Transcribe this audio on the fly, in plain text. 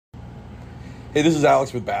Hey, this is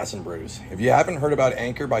Alex with Bass and Brews. If you haven't heard about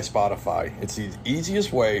Anchor by Spotify, it's the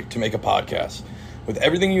easiest way to make a podcast with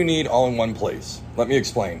everything you need all in one place. Let me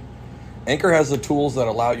explain. Anchor has the tools that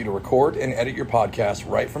allow you to record and edit your podcast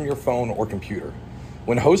right from your phone or computer.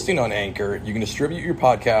 When hosting on Anchor, you can distribute your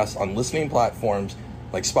podcast on listening platforms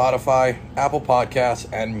like Spotify, Apple Podcasts,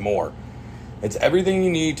 and more. It's everything you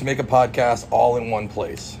need to make a podcast all in one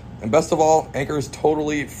place. And best of all, Anchor is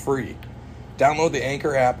totally free. Download the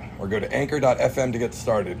Anchor app or go to anchor.fm to get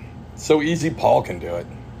started. It's so easy, Paul can do it.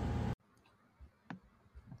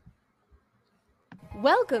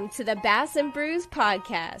 Welcome to the Bass and Brews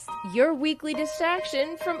podcast, your weekly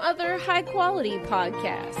distraction from other high-quality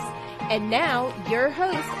podcasts. And now, your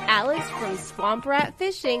host, Alex from Swamp Rat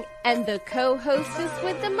Fishing, and the co-hostess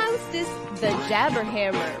with the mostest, the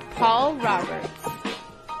Jabberhammer, Paul Roberts.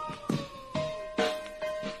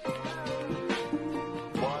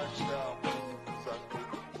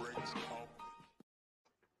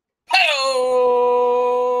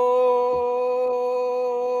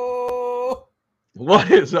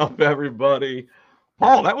 What is up, everybody?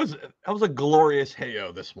 Paul, that was a glorious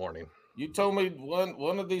heyo this morning. You told me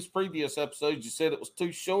one of these previous episodes you said it was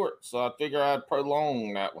too short, so I figure I'd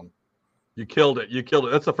prolong that one. You killed it.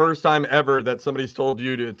 That's the first time ever that somebody's told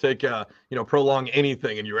you to take prolong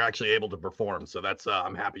anything, and you were actually able to perform. So that's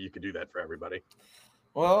I'm happy you could do that for everybody.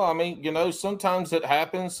 Well, I mean, sometimes it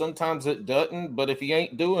happens, sometimes it doesn't. But if you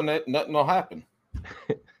ain't doing it, nothing will happen.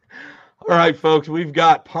 All right, folks, we've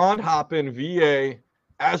got Pond Hoppin' VA,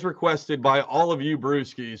 as requested by all of you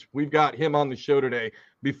brewskis. We've got him on the show today.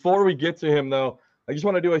 Before we get to him, though, I just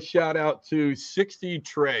want to do a shout out to 60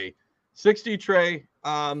 Trey. 60 Trey.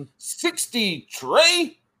 60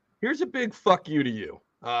 Trey? Here's a big fuck you to you.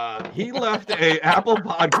 He left a Apple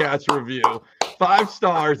Podcast review, 5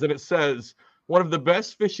 stars, and it says, one of the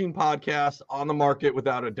best fishing podcasts on the market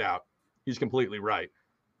without a doubt. He's completely right.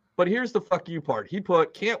 But here's the fuck you part. He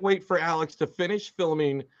put, can't wait for Alex to finish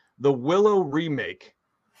filming the Willow remake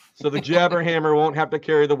so the Jabberhammer won't have to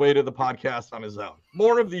carry the weight of the podcast on his own.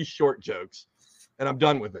 More of these short jokes, and I'm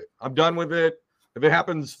done with it. If it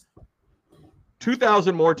happens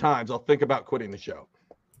 2,000 more times, I'll think about quitting the show.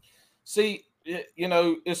 See,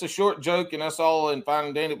 it's a short joke, and that's all in fine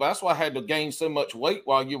and dandy, but that's why I had to gain so much weight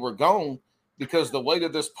while you were gone, because the weight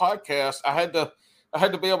of this podcast, I had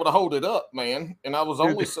to be able to hold it up, man. And I was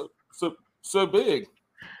only so big.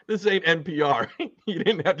 This ain't NPR. You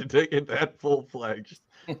didn't have to take it that full-fledged.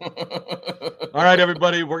 All right,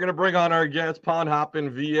 everybody. We're going to bring on our guest, Pond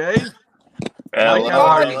Hoppin' VA. Hello, Mike, how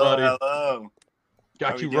are you, buddy? Hello.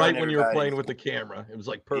 Got you right when you were playing with the camera. It was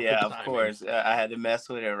like perfect Yeah, of timing. course. I had to mess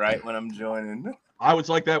with it right when I'm joining. I was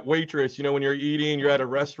like that waitress, when you're eating, you're at a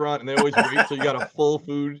restaurant, and they always wait till you got a full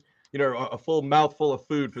food, a full mouthful of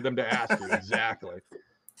food for them to ask you. Exactly.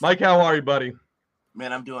 Mike, how are you, buddy?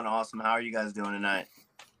 Man, I'm doing awesome. How are you guys doing tonight?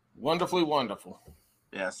 Wonderfully wonderful.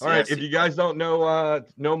 Yes. All right. If you guys don't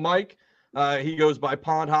know Mike, he goes by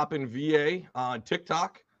Pond Hoppin' VA on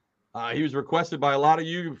TikTok. He was requested by a lot of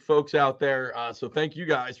you folks out there. So thank you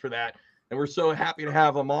guys for that. And we're so happy to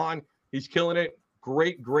have him on. He's killing it.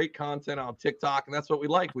 Great content on TikTok. And that's what we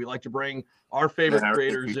like. We like to bring our favorite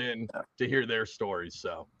creators in to hear their stories.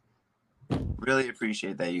 So really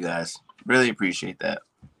appreciate that, you guys. Really appreciate that.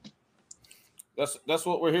 That's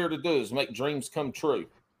what we're here to do, is make dreams come true.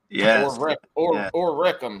 Yes. Or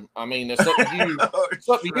wreck them. I mean, it's up to you. It's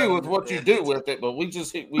up to you with what you do with it. But we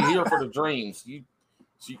here for the dreams.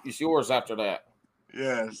 It's yours after that.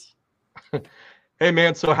 Yes. Hey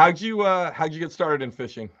man, so how'd you get started in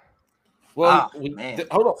fishing? Well,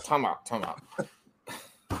 hold on, time out.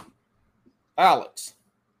 Alex,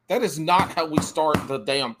 that is not how we start the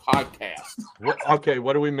damn podcast. Okay,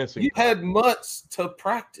 what are we missing? You had months to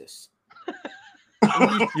practice.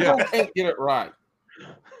 You still can't get it right.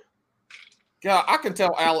 God, I can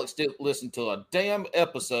tell Alex didn't listen to a damn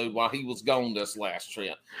episode while he was gone this last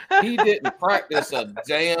trip. He didn't practice a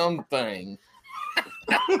damn thing.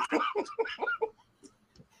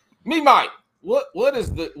 Mike, what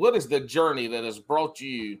is the journey that has brought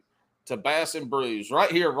you to Bass and Brews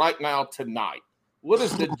right here, right now, tonight? What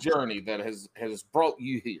is the journey that has brought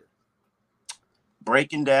you here?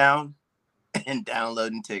 Breaking down and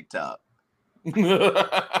downloading TikTok.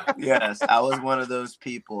 Yes, I was one of those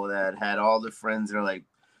people that had all the friends that are like,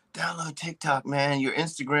 download TikTok, man. Your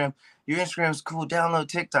Instagram's cool. Download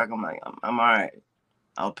TikTok. I'm like, I'm all right.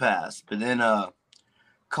 I'll pass. But then a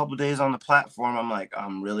couple days on the platform, I'm like,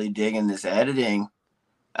 I'm really digging this editing.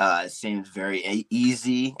 It seems very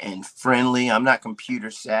easy and friendly. I'm not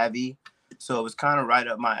computer savvy, so it was kind of right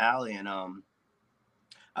up my alley. And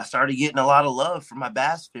I started getting a lot of love for my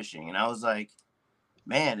bass fishing, and I was like,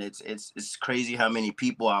 man, it's crazy how many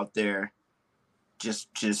people out there just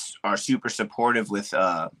are super supportive with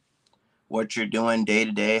what you're doing day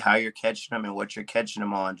to day, how you're catching them, and what you're catching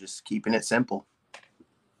them on. Just keeping it simple.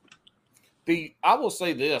 I will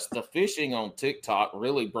say this: the fishing on TikTok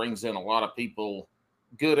really brings in a lot of people,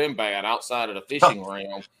 good and bad, outside of the fishing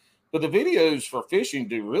realm. But the videos for fishing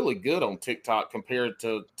do really good on TikTok compared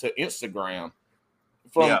to Instagram.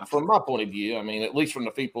 From my point of view, I mean, at least from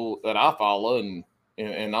the people that I follow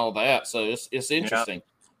and all that. So it's interesting.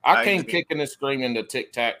 Yeah, I came kicking and screaming to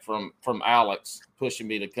TikTok from Alex pushing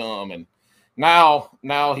me to come, and now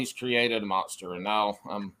he's created a monster, and now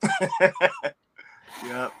I'm.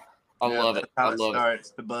 Yep. I love it. I love it. It's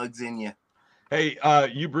the bugs in you. Hey,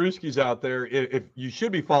 you Brewskis out there, if you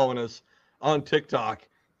should be following us on TikTok,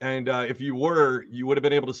 and if you were, you would have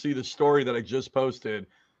been able to see the story that I just posted,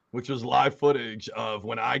 which was live footage of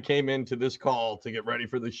when I came into this call to get ready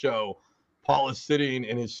for the show. Paul is sitting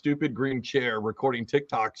in his stupid green chair recording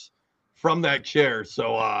TikToks from that chair.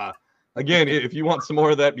 So, again, if you want some more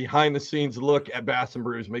of that behind the scenes look at Bass and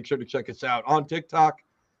Brews, make sure to check us out on TikTok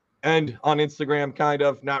and on Instagram, kind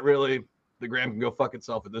of. Not really. The gram can go fuck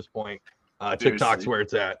itself at this point. TikTok's where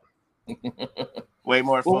it's at. Way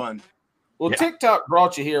more fun. Well, yeah. TikTok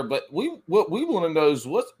brought you here, but what we want to know is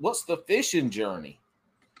what's the fishing journey?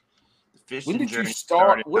 When did you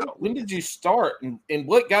start? When did you start, and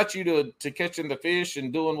what got you to catching the fish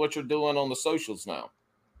and doing what you're doing on the socials now?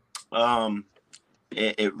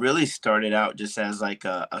 It really started out just as like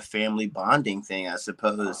a family bonding thing, I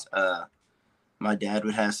suppose. My dad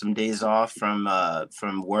would have some days off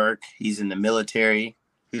from work. He's in the military.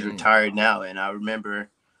 He's retired now. And I remember,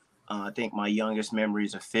 I think my youngest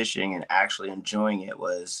memories of fishing and actually enjoying it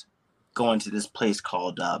was going to this place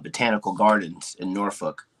called Botanical Gardens in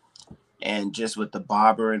Norfolk. And just with the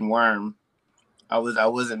bobber and worm, I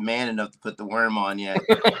wasn't man enough to put the worm on yet.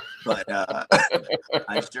 But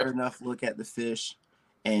I sure enough look at the fish,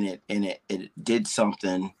 and it did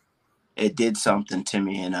something. It did something to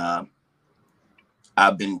me, and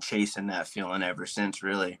I've been chasing that feeling ever since,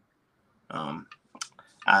 really. I'm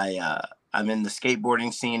in the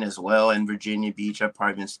skateboarding scene as well in Virginia Beach. I've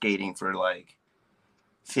probably been skating for like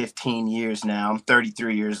 15 years now. I'm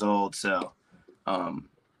 33 years old. So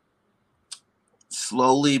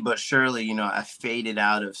slowly but surely, I faded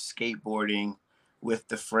out of skateboarding with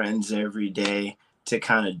the friends every day to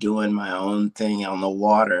kind of doing my own thing on the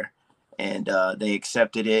water. And they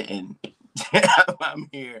accepted it, and I'm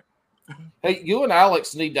here. Hey, you and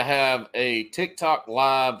Alex need to have a TikTok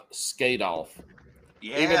live skate off.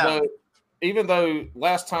 Yeah. Even though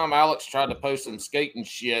last time Alex tried to post some skating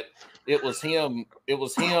shit, it was him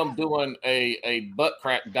doing a butt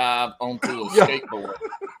crack dive onto a skateboard.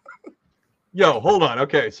 Yo, hold on.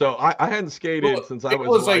 Okay, so I hadn't skated since I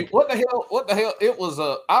was like, what the hell? It was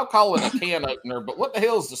I'll call it a can opener, but what the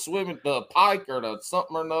hell is the pike or the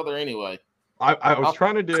something or another anyway? I was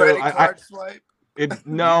trying to do credit card swipe. It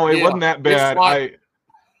wasn't that bad.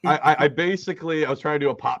 I basically was trying to do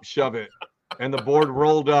a pop shove it, and the board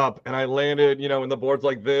rolled up, and I landed, and the board's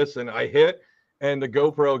like this, and I hit, and the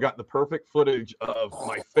GoPro got the perfect footage of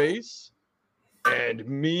my face and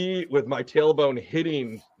me with my tailbone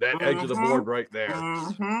hitting that edge of the board right there.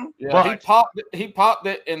 Mm-hmm. Yeah, but he popped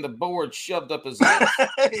it, and the board shoved up his ass.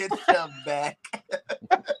 It shoved back.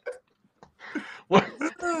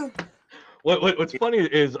 What's funny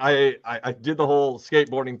is I did the whole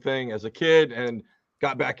skateboarding thing as a kid and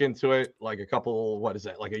got back into it like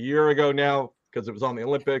like a year ago now, because it was on the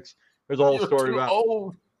Olympics. There's a whole story about.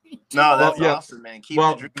 Old. No, that's awesome, man. Keep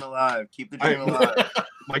the dream alive. Keep the dream alive.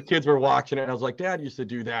 My kids were watching it, and I was like, Dad used to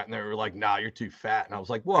do that. And they were like, nah, you're too fat. And I was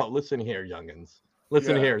like, whoa, listen here, youngins.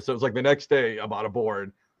 Listen here. So it was like the next day I bought a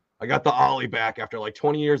board. I got the ollie back after like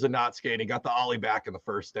 20 years of not skating. Got the ollie back in the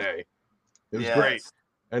first day. It was great.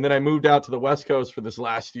 And then I moved out to the West Coast for this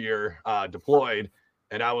last year, deployed.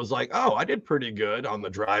 And I was like, oh, I did pretty good on the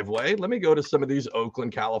driveway. Let me go to some of these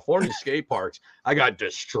Oakland, California skate parks. I got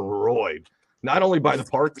destroyed. Not only by the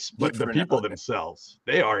parks, but the people themselves.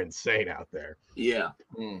 They are insane out there. Yeah.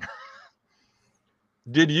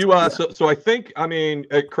 Did you, so I think,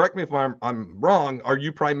 correct me if I'm wrong, are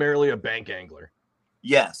you primarily a bank angler?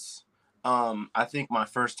 Yes. I think my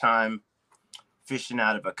first time fishing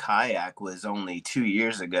out of a kayak was only 2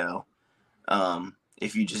 years ago.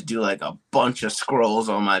 If you just do like a bunch of scrolls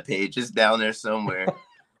on my page, it's down there somewhere.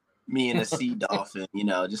 Me and a sea dolphin,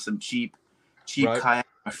 just some cheap kayak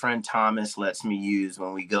my friend Thomas lets me use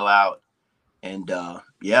when we go out. And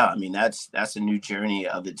that's a new journey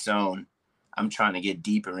of its own. I'm trying to get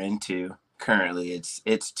deeper into currently.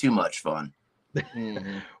 It's too much fun.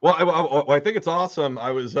 Mm-hmm. Well, I think it's awesome.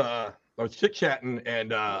 I was was chit chatting,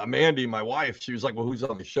 and Amanda, my wife, she was like, "Well, who's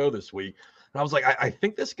on the show this week?" And I was like, I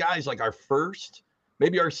think this guy's like our first,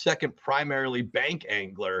 maybe our second primarily bank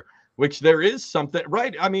angler." Which there is something,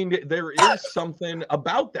 right? I mean, there is something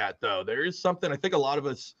about that, though. There is something. I think a lot of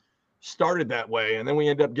us started that way, and then we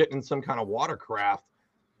end up getting some kind of watercraft.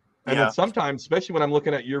 And then sometimes, especially when I'm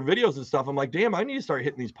looking at your videos and stuff, I'm like, damn, I need to start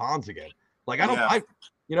hitting these ponds again. Like,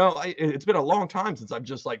 it's been a long time since I've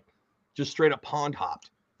just straight up pond hopped.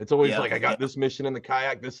 It's always like I got this mission in the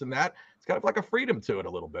kayak, this and that. It's kind of like a freedom to it a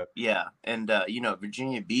little bit. Yeah, and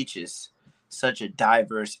Virginia Beach is such a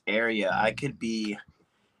diverse area. I could be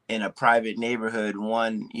in a private neighborhood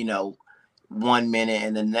one minute,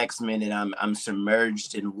 and the next minute I'm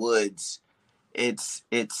submerged in woods. It's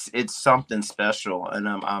something special, and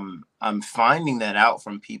I'm finding that out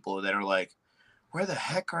from people that are like, "Where the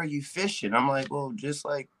heck are you fishing?" I'm like, "Well, just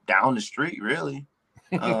like down the street, really."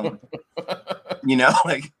 Like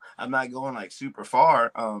I'm not going like super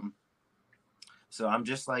far. So I'm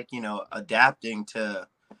just like, adapting to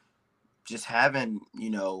just having,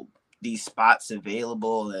 these spots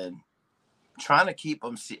available and trying to keep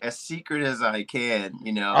them as secret as I can,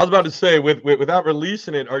 I was about to say, without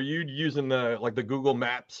releasing it, are you using the Google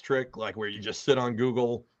Maps trick, like where you just sit on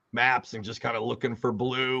Google Maps and just kind of looking for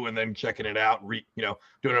blue and then checking it out,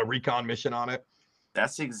 doing a recon mission on it?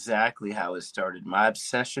 That's exactly how it started. My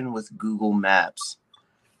obsession with Google Maps.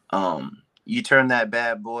 You turn that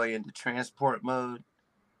bad boy into transport mode.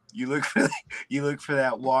 You look for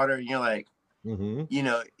that water, and you're like,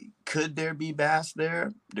 could there be bass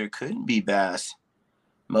there? There couldn't be bass.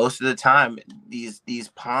 Most of the time, these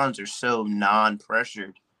ponds are so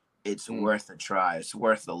non-pressured. It's worth a try. It's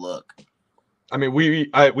worth a look. I mean, we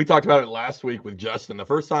talked about it last week with Justin. The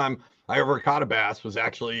first time I ever caught a bass was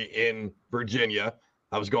actually in Virginia.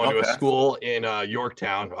 I was going to a school in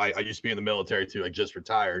Yorktown. I used to be in the military too. I just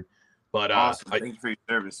retired. But awesome. Thank you for your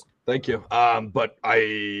service. Thank you. But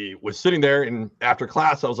I was sitting there, and after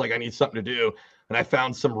class, I was like, I need something to do. And I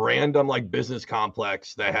found some random business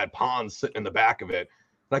complex that had ponds sitting in the back of it.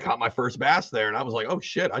 And I caught my first bass there, and I was like, oh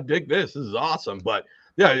shit, I dig this. This is awesome. But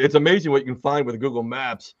yeah, it's amazing what you can find with Google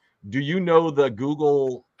Maps. Do you know the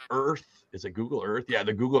Google Earth? Is it Google Earth? Yeah,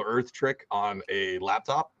 the Google Earth trick on a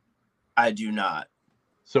laptop. I do not.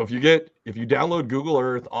 So if you download Google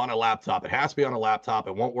Earth on a laptop, it has to be on a laptop.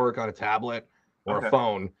 It won't work on a tablet or a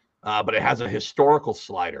phone, but it has a historical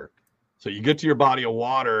slider. So you get to your body of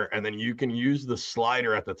water, and then you can use the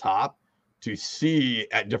slider at the top to see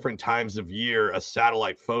at different times of year a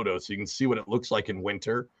satellite photo. So you can see what it looks like in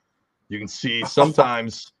winter. You can see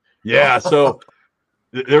sometimes, so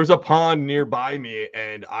there was a pond nearby me,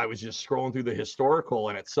 and I was just scrolling through the historical,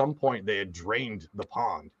 and at some point they had drained the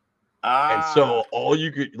pond. And so all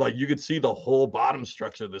you could see the whole bottom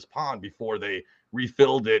structure of this pond before they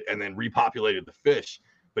refilled it and then repopulated the fish.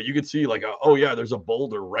 But you could see there's a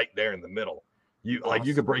boulder right there in the middle. You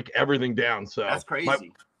could break everything down. So that's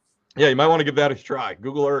crazy. You might want to give that a try.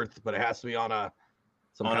 Google Earth, but it has to be on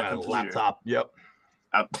some kind of laptop. Yep.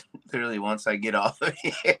 Clearly, once I get off of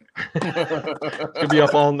here, it's gonna be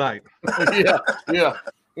up all night. Yeah.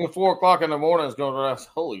 4 o'clock in the morning is going to rest.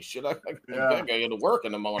 Holy shit! I got to go to work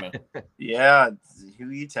in the morning. Yeah, who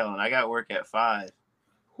you telling? I got work at 5.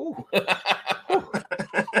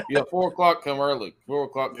 Yeah, 4 o'clock come early. 4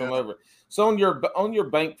 o'clock come over. So on your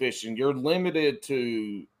bank fishing, you're limited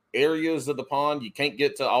to areas of the pond. You can't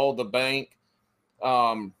get to all the bank.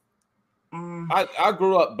 I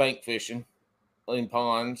grew up bank fishing in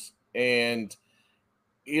ponds, and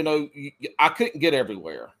I couldn't get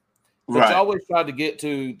everywhere. But you always tried to get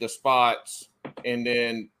to the spots, and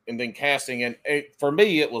then casting. And for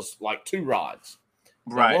me, it was like 2 rods.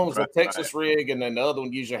 Right. One was a Texas rig, and then the other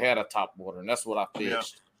one usually had a top water, and that's what I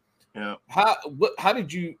fished. Yeah.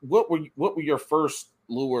 What were your first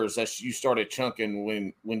lures that you started chunking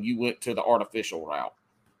when you went to the artificial route?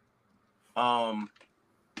 I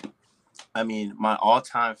mean, my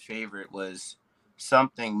all-time favorite was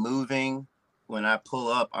something moving. When I pull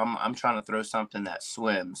up, I'm trying to throw something that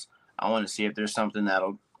swims. I want to see if there's something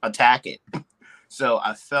that'll attack it. So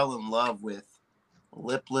I fell in love with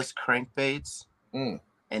lipless crankbaits and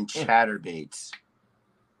chatterbaits.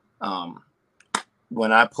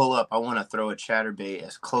 When I pull up, I want to throw a chatterbait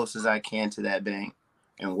as close as I can to that bank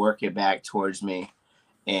and work it back towards me.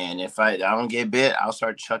 And if I don't get bit, I'll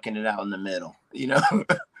start chucking it out in the middle,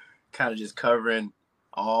 kind of just covering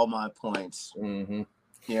all my points. Mm-hmm.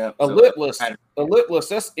 Yeah, a lipless.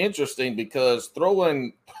 That's interesting because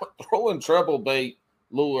throwing treble bait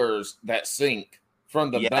lures that sink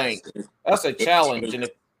from the bank. That's a challenge.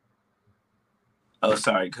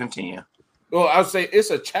 Sorry, continue. Well, I would say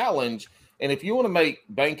it's a challenge, And if you want to make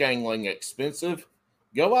bank angling expensive,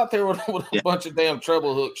 go out there with a bunch of damn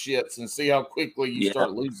treble hook shits and see how quickly you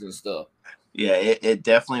start losing stuff. Yeah, it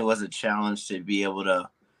definitely was a challenge to be able to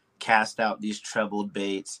cast out these trebled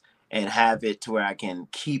baits and have it to where I can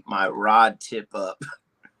keep my rod tip up,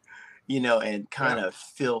 and kind of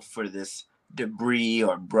feel for this debris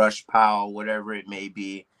or brush pile, whatever it may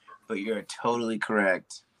be. But you're totally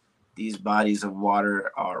correct. These bodies of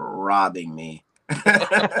water are robbing me.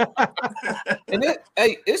 And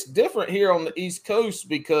it's different here on the East Coast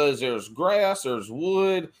because there's grass, there's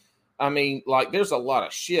wood. I mean, like, there's a lot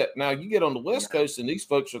of shit. Now, you get on the West Coast, and these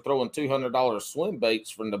folks are throwing $200 swim baits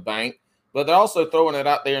from the bank, but they're also throwing it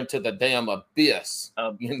out there into the damn abyss,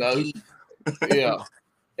 Yeah.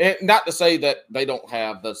 And not to say that they don't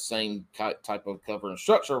have the same type of cover and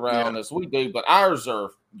structure around as we do, but ours are,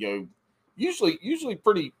 usually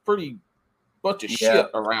pretty bunch of shit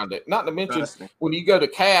around it. Not to mention when you go to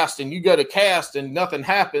cast and nothing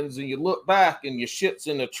happens, and you look back and your shit's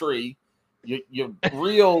in a tree. Your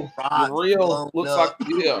reel looks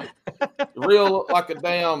like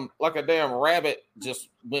a damn rabbit just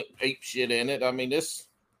went ape shit in it. I mean,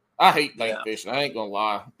 I hate bank fishing. I ain't gonna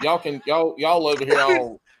lie. Y'all over here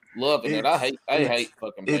all loving it. I hate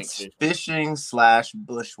fucking bank fishing. It's fishing /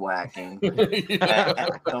 bushwhacking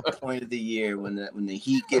at some point of the year when the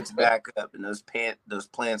heat gets back up and those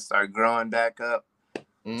plants start growing back up.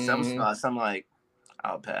 Some spots I'm like,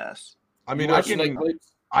 I'll pass. I mean,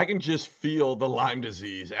 I can just feel the Lyme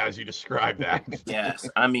disease as you describe that. Yes.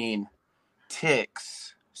 I mean,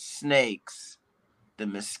 ticks, snakes, the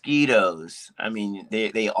mosquitoes. I mean,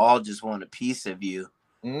 they all just want a piece of you.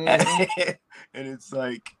 And it's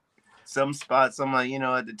like some spots I'm like,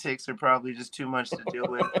 the ticks are probably just too much to deal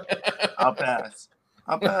with. I'll pass.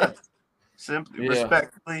 Simply,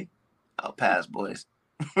 respectfully, I'll pass, boys.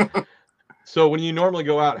 So when you normally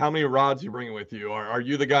go out, how many rods are you bringing with you? Are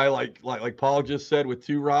you the guy like Paul just said with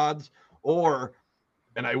 2 rods?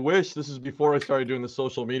 And I wish this is before I started doing the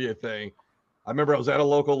social media thing. I remember I was at a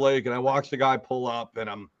local lake and I watched a guy pull up and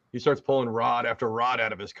he starts pulling rod after rod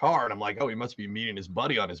out of his car. And I'm like, oh, he must be meeting his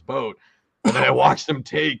buddy on his boat. And then I watched him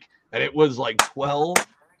take, and it was like 12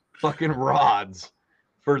 fucking rods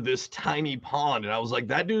for this tiny pond. And I was like,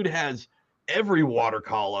 that dude has every water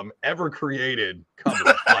column ever created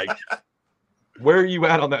covered. Like, where are you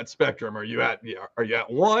at on that spectrum? Are you at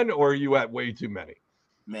 1 or are you at way too many?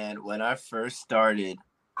 Man, when I first started,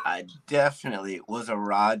 I definitely was a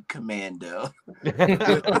rod commando with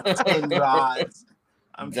 10 rods.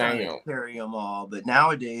 I'm trying to carry them all. But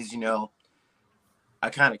nowadays, I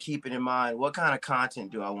kind of keep it in mind. What kind of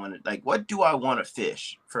content do I want to, like, what do I want to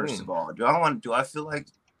fish, first of all? Do I feel like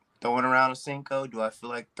throwing around a Senko? Do I feel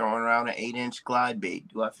like throwing around an 8-inch glide bait?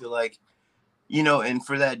 Do I feel like, and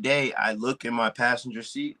for that day, I look in my passenger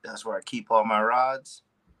seat. That's where I keep all my rods.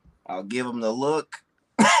 I'll give them the look.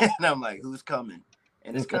 And I'm like, who's coming?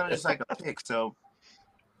 And it's kind of just like a pick. So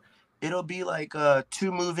it'll be like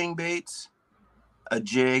 2 moving baits, a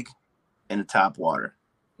jig, and a top water.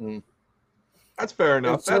 That's fair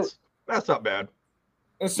enough. That's not bad.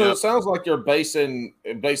 And so it sounds like you're basing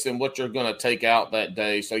what you're going to take out that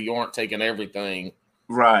day, so you aren't taking everything.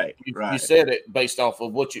 Right. You said it based off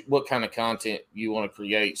of what kind of content you want to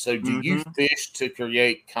create. So do you fish to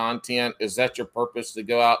create content? Is that your purpose, to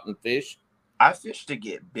go out and fish? I fish to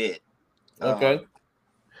get bit. Okay.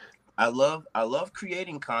 I love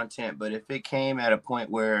creating content, but if it came at a point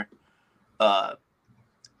where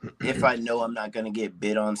if I know I'm not going to get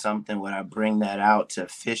bit on something, would I bring that out to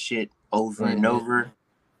fish it over and over?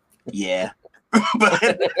 Yeah.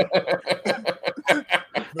 but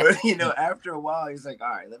after a while, he's like, all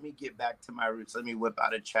right, let me get back to my roots. Let me whip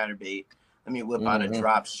out a chatterbait. Let me whip out a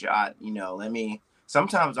drop shot.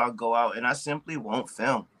 Sometimes I'll go out and I simply won't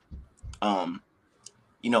film.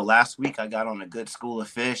 Last week I got on a good school of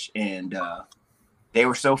fish and they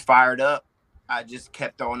were so fired up. I just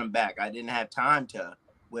kept throwing them back. I didn't have time to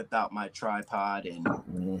whip out my tripod and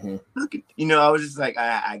look at, I was just like,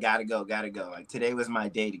 I gotta go. Like, today was my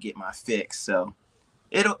day to get my fix. So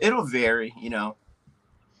it'll vary,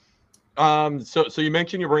 So you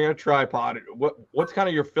mentioned you're bringing a tripod. What's kind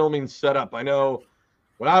of your filming setup? I know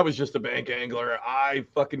when I was just a bank angler, I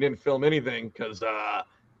fucking didn't film anything because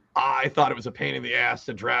I thought it was a pain in the ass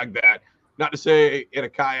to drag that. Not to say in a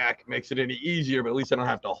kayak makes it any easier, but at least I don't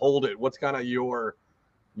have to hold it. What's kind of your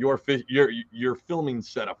filming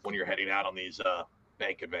setup when you're heading out on these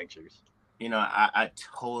bank adventures? I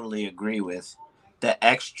totally agree with the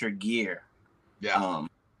extra gear. Yeah.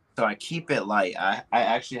 So I keep it light. I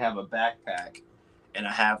actually have a backpack and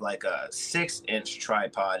I have like a 6-inch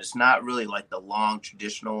tripod. It's not really like the long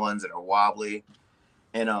traditional ones that are wobbly.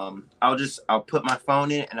 and I'll put my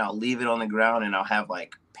phone in it and I'll leave it on the ground and I'll have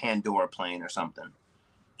like Pandora playing or something.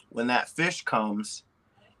 When that fish comes,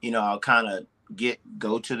 I'll kind of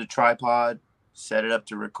go to the tripod, set it up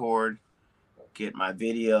to record, get my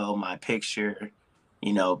video, my picture,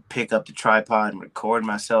 pick up the tripod and record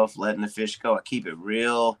myself letting the fish go. I keep it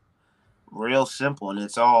real simple, and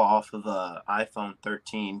it's all off of a iPhone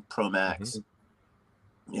 13 Pro Max.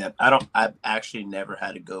 Mm-hmm. Yeah, I've actually never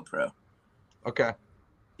had a GoPro. Okay.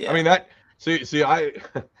 Yeah. I mean I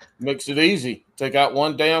makes it easy. Take out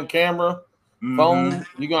one damn camera, phone.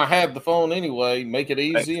 You're gonna have the phone anyway. Make it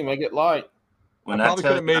easy and make it light. I probably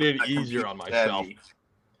could have made it easier on myself.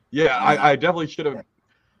 Yeah, I definitely should have.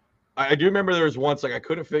 I do remember there was once like I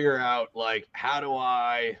couldn't figure out like how do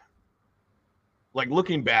I, like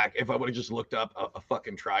looking back, if I would have just looked up a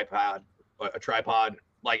fucking tripod,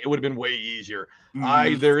 like it would have been way easier.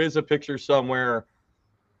 There is a picture somewhere,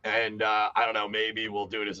 and I don't know, maybe we'll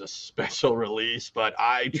do it as a special release, but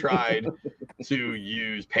I tried to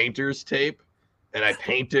use painter's tape and I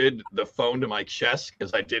painted the phone to my chest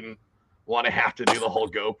because I didn't want to have to do the whole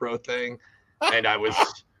GoPro thing. And I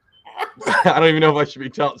don't even know if I should be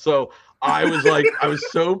telling. So I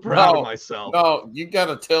was so proud of myself. No, you got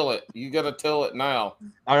to tell it. You got to tell it now.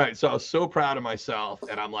 All right. So I was so proud of myself.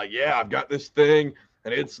 And I'm like, yeah, I've got this thing.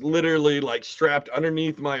 And it's literally like strapped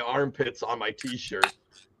underneath my armpits on my t-shirt.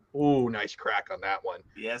 Ooh, nice crack on that one.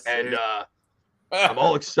 Yes. And I'm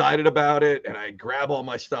all excited about it. And I grab all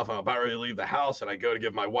my stuff. I'm about ready to leave the house. And I go to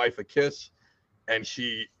give my wife a kiss. And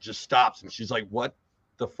she just stops. And she's like, what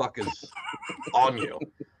the fuck is on you?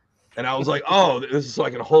 And I was like, oh, this is so I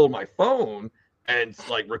can hold my phone and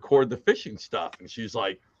like record the fishing stuff. And she's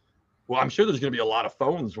like, well, I'm sure there's going to be a lot of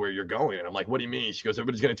phones where you're going. And I'm like, what do you mean? She goes,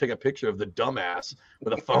 everybody's going to take a picture of the dumbass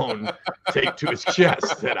with a phone taped to his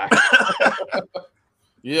chest. And I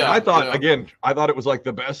thought it was like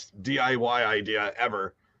the best DIY idea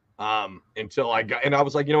ever until I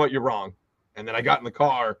was like, you know what, you're wrong. And then I got in the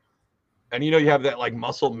car and, you have that like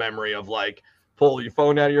muscle memory of like, pull your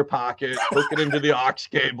phone out of your pocket, hook it into the aux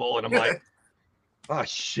cable. And I'm like, oh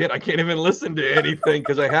shit, I can't even listen to anything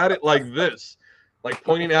because I had it like this, like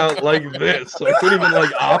pointing out like this. So I couldn't even like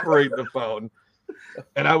operate the phone.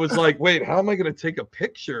 And I was like, wait, how am I going to take a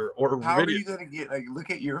picture or how video? Are you going to look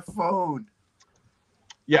at your phone?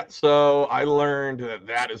 Yeah. So I learned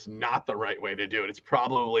that is not the right way to do it. It's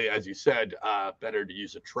probably, as you said, better to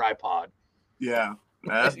use a tripod. Yeah.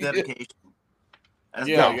 That's dedication.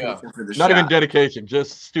 That's not even dedication,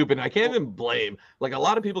 just stupid. I can't even blame. Like a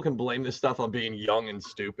lot of people can blame this stuff on being young and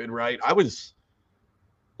stupid, right? I was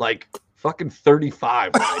like fucking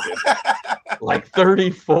 35 when I did like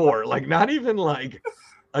 34, like not even like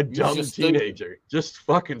a dumb teenager, just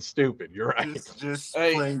fucking stupid. You're right. Just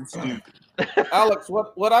plain stupid. Alex,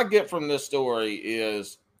 what I get from this story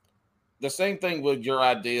is the same thing with your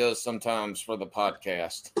ideas sometimes for the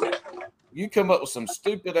podcast. You come up with some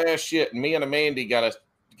stupid ass shit, and me and Amanda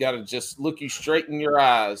gotta just look you straight in your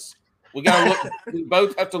eyes. We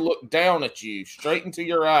both have to look down at you, straight into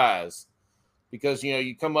your eyes, because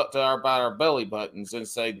you come up to about our belly buttons and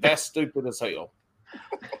say that's stupid as hell.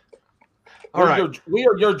 All right, we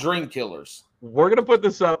are your dream killers. We're gonna put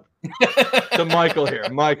this up to Michael here.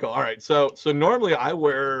 Michael, all right. So normally I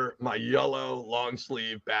wear my yellow long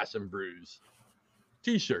sleeve Bass and Brews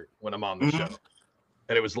t-shirt when I'm on the show.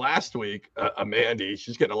 And it was last week, Amanda,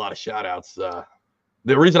 she's getting a lot of shout outs. The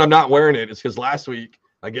reason I'm not wearing it is because last week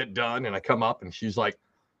I get done and I come up and she's like,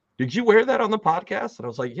 did you wear that on the podcast? And I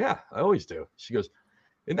was like, yeah, I always do. She goes,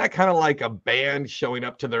 isn't that kind of like a band showing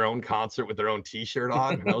up to their own concert with their own t-shirt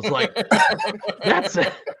on? And I was like, that's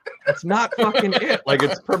not fucking it. Like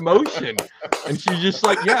it's promotion. And she's just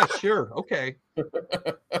like, yeah, sure. Okay.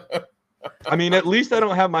 I mean, at least I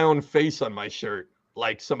don't have my own face on my shirt.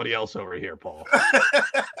 Like somebody else over here, Paul.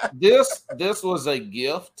 This was a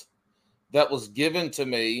gift that was given to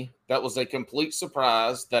me. That was a complete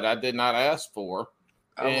surprise that I did not ask for.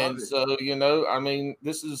 And so, I mean,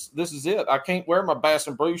 this is it. I can't wear my Bass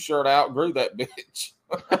and Brew shirt out. Grew that bitch.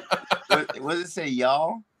 What does it say,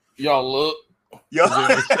 y'all? Y'all look. Y'all.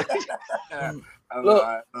 I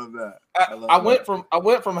love that. I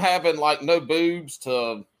went from having like no boobs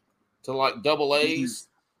to like double A's,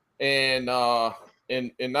 and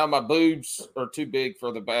now my boobs are too big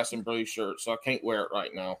for the Bass and Brew shirt, so I can't wear it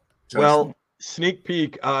right now. Well, sneak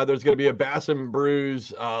peek, there's going to be a Bass and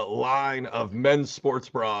Brews line of men's sports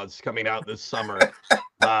bras coming out this summer.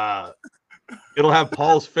 It'll have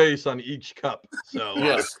Paul's face on each cup. So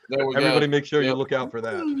yes, there we everybody go. Make sure you look out for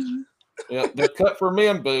that. Yeah, they're cut for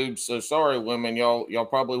men boobs, so sorry, women, y'all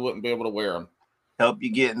probably wouldn't be able to wear them. help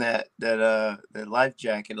you get in that life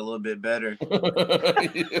jacket a little bit better.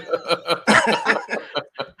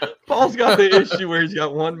 Paul's got the issue where he's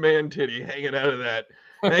got one man titty hanging out of that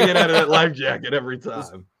life jacket every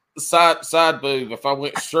time. Side boob. If I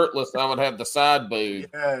went shirtless, I would have the side boob.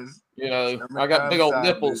 Yes. You know, I got big old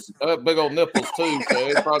nipples. I got big old nipples too, so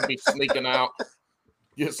it'd probably be sneaking out.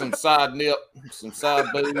 Get some side nip, some side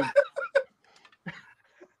boob.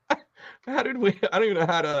 I don't even know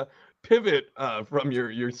how to pivot from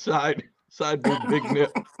your side boob big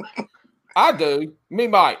nip. I do. Me,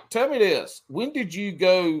 Mike, tell me this. When did you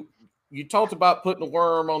go? You talked about putting a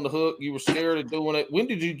worm on the hook. You were scared of doing it. When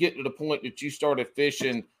did you get to the point that you started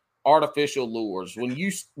fishing artificial lures? When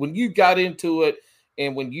you got into it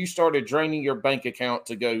and when you started draining your bank account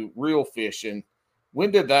to go real fishing,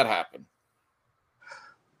 when did that happen?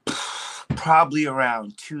 Probably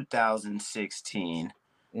around 2016.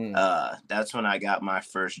 That's when I got my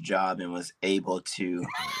first job and was able to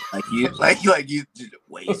like you just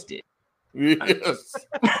waste it. Yes.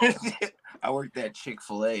 I worked at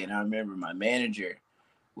Chick-fil-A and I remember my manager,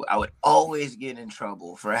 I would always get in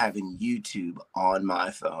trouble for having YouTube on my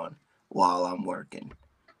phone while I'm working.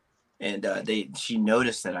 And she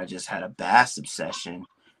noticed that I just had a bass obsession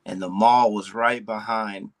and the mall was right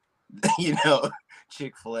behind,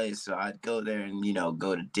 Chick-fil-A. So I'd go there and,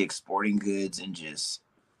 go to Dick's Sporting Goods and just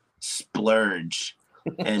splurge.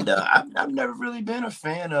 And I've never really been a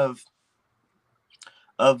fan of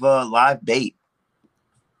live bait.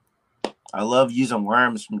 I love using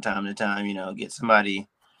worms from time to time, get somebody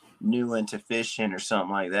new into fishing or something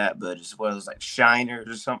like that. But as well as like shiners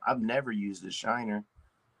or something, I've never used a shiner.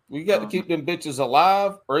 We got to keep them bitches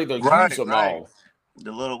alive or either use them all.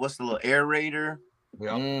 What's the little aerator?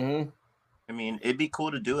 Yeah. Mm-hmm. I mean, it'd be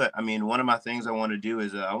cool to do it. I mean, one of my things I want to do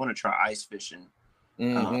is I want to try ice fishing.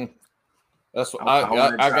 Mm-hmm. That's what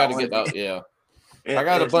I got to get out. Yeah. I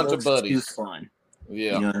got a bunch of buddies. Too fun.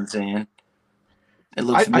 Yeah. You know what I'm saying? It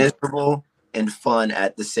looks miserable and fun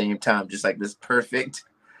at the same time. Just like this perfect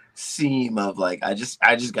seam of like, I just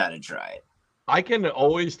got to try it. I can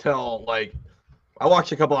always tell, like, I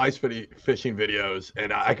watched a couple ice fishing videos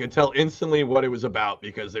and I could tell instantly what it was about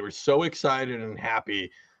because they were so excited and happy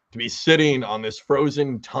to be sitting on this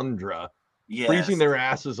frozen tundra, freezing their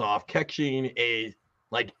asses off, catching a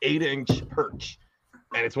like 8-inch perch.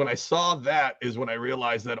 And it's when I saw that is when I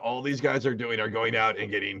realized that all these guys are going out and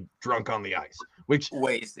getting drunk on the ice. Which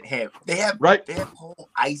they have whole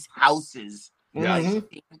ice houses,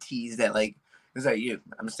 teas that like it's like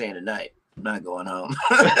I'm staying tonight. I'm not going home.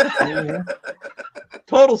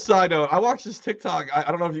 Total side note. I watched this TikTok. I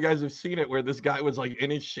don't know if you guys have seen it, where this guy was like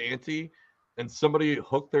in his shanty and somebody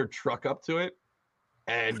hooked their truck up to it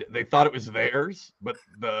and they thought it was theirs, but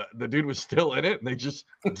the dude was still in it and they just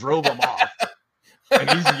drove him off. And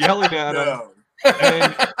he's yelling at him.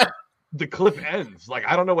 And the clip ends. Like,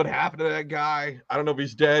 I don't know what happened to that guy. I don't know if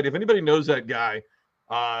he's dead. If anybody knows that guy,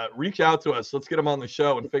 reach out to us. Let's get him on the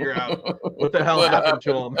show and figure out what the hell happened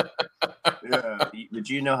to him. Yeah, but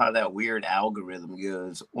you know how that weird algorithm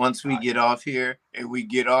goes. Once we get off here and we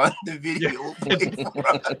get on the video,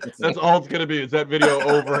 that's all it's gonna be. Is that video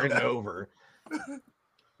over and over?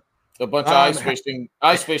 A bunch of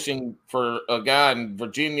ice fishing for a guy in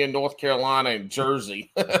Virginia, North Carolina, and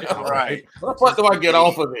Jersey. Right. What do I get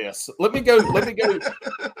off of this? Let me go.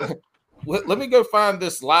 Let me go find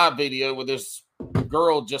this live video with this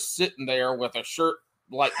girl just sitting there with a shirt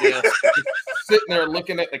like this, just sitting there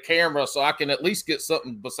looking at the camera, so I can at least get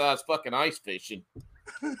something besides fucking ice fishing.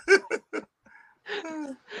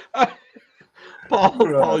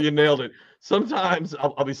 Paul, you nailed it. Sometimes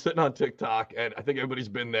I'll be sitting on TikTok, and I think everybody's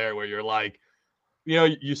been there where you're like,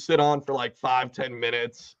 you sit on for like 5-10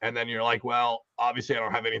 minutes, and then you're like, well, obviously I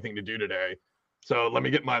don't have anything to do today. So let me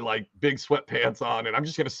get my like big sweatpants on, and I'm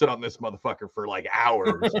just going to sit on this motherfucker for like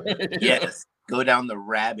hours. Yes. Go down the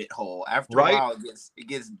rabbit hole. After a while, it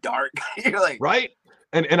gets dark. You're like, right.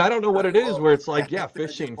 And I don't know what it is where it's like,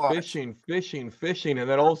 fishing. And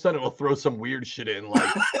then all of a sudden it'll throw some weird shit in.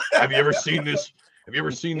 Like, have you ever seen this? Have you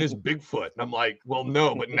ever seen this Bigfoot? And I'm like, well,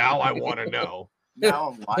 no, but now I want to know. Now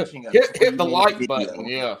I'm watching hit the like button.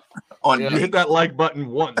 You hit that like button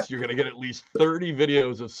once, you're going to get at least 30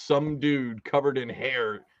 videos of some dude covered in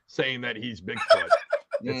hair saying that he's Bigfoot.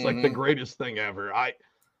 It's like the greatest thing ever. I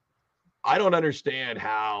don't understand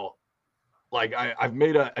how, like, I've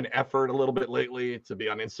made an effort a little bit lately to be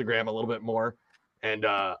on Instagram a little bit more. And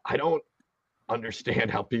I don't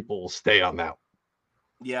understand how people will stay on that.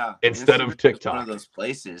 Yeah. Instead of TikTok. One of those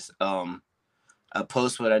places. I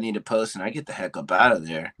post what I need to post and I get the heck up out of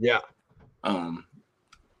there. Yeah.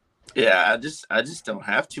 Yeah, I just don't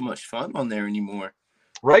have too much fun on there anymore.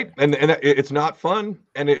 Right, and it's not fun,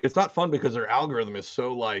 and it's not fun because their algorithm is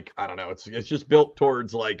so like I don't know. It's just built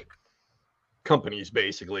towards like companies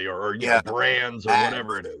basically, or you know, brands or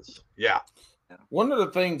whatever it is. Yeah. One of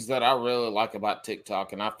the things that I really like about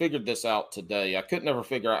TikTok, and I figured this out today, I could never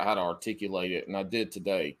figure out how to articulate it, and I did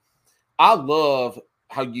today. I love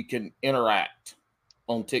how you can interact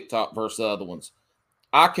on TikTok versus other ones.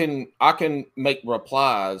 I can make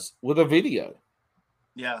replies with a video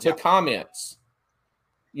to comments.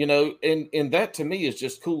 You know, and that to me is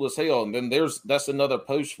just cool as hell. And then that's another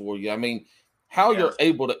post for you. I mean, how you're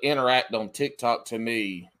able to interact on TikTok to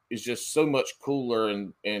me is just so much cooler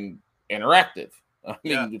and interactive. I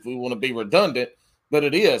mean, if we want to be redundant, but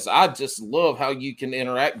it is. I just love how you can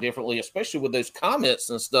interact differently, especially with those comments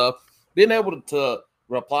and stuff. Being able to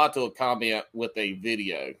reply to a comment with a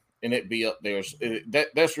video and it be up there,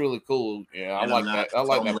 that's really cool. Yeah, I like that. I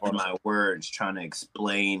like that part. My words trying to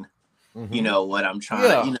explain. You know what I'm trying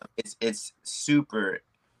to, you know, it's super,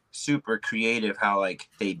 super creative how like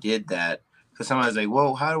they did that. Because somebody's like,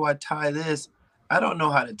 whoa, how do I tie this? I don't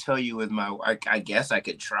know how to tell you with my, I guess I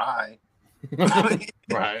could try.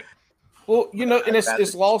 Right. Well, you know, and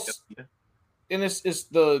it's lost, and it's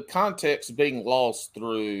the context being lost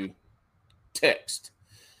through text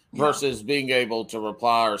versus being able to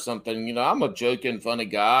reply or something. You know, I'm a joking, funny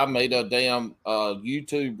guy. I made a damn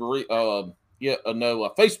YouTube a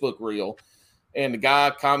Facebook reel, and the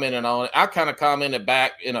guy commented on it. I kind of commented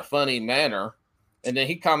back in a funny manner, and then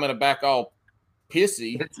he commented back all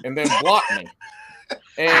pissy and then blocked me.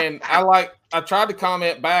 And I tried to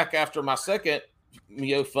comment back after my second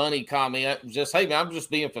funny comment, just, hey man, I'm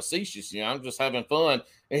just being facetious, you know, I'm just having fun.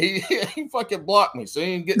 And he fucking blocked me, so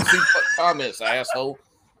he didn't get to see comments, asshole.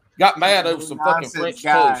 Got mad over some fucking French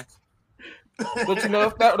toast. But you know,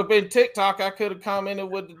 if that would have been TikTok, I could have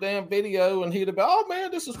commented with the damn video, and he'd have been, "Oh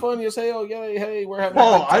man, this is funny as hell! Yay, hey, we're having."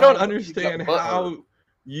 Paul, I don't understand how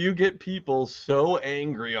you get people so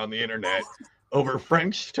angry on the internet over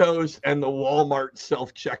French toast and the Walmart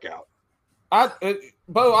self checkout.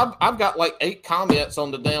 Bo, I've got like 8 comments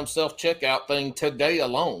on the damn self checkout thing today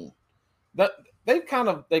alone. That they've kind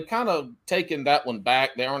of taken that one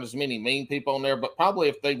back. There aren't as many mean people on there, but probably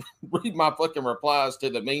if they read my fucking replies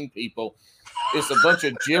to the mean people, it's a bunch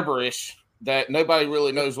of gibberish that nobody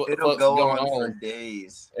really knows what the fuck's going on for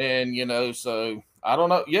days. And you know, so I don't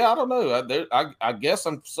know. Yeah, I don't know. I guess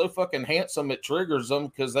I'm so fucking handsome it triggers them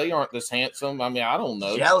because they aren't this handsome. I mean, I don't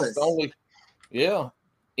know. Jealous.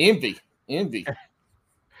 Envy.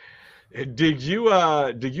 Did you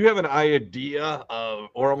have an idea of,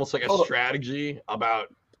 or almost like a strategy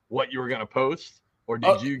about what you were going to post, or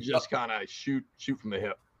did you just kind of shoot from the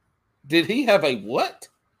hip? Did he have a what?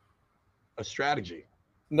 A strategy.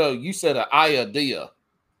 No, you said an idea.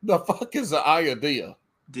 The fuck is an idea?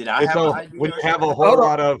 Did I have an idea? When you have a whole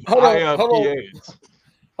lot of IPAs.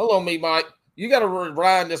 Hold on, me, Mike. You got to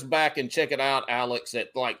rewind this back and check it out, Alex,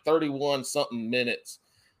 at like 31 something minutes.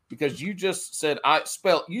 Because you just said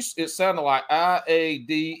it sounded like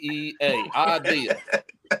IADEA, idea.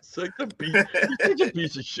 It's like you're such a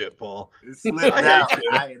piece of shit, Paul. It slipped out.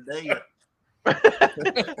 Idea.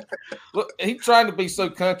 Look, he's trying to be so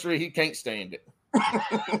country, he can't stand it.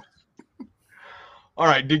 All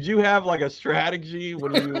right. Did you have like a strategy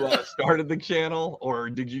when you started the channel, or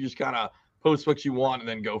did you just kind of post what you want and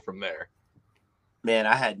then go from there? Man,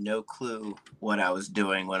 I had no clue what I was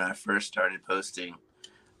doing when I first started posting.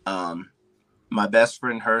 My best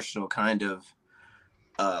friend Herschel kind of,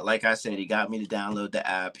 like I said, he got me to download the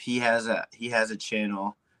app. He has a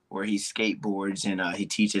channel where he skateboards and he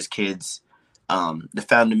teaches kids the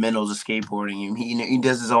fundamentals of skateboarding. And he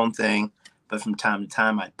does his own thing, but from time to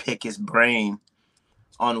time I pick his brain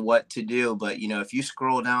on what to do. But you know, if you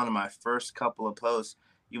scroll down to my first couple of posts,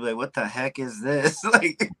 you'll be like, "What the heck is this?"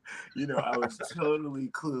 Like, you know, I was totally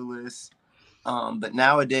clueless. But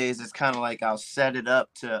nowadays it's kind of like I'll set it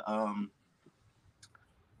up to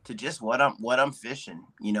just what I'm fishing,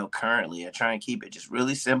 you know, currently. I try and keep it just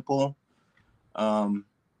really simple.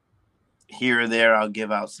 Here or there I'll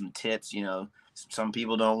give out some tips, you know. Some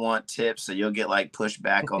people don't want tips, so you'll get like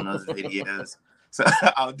pushback on those videos. So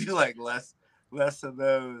I'll do like less of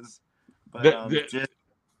those. But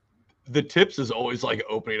the tips is always like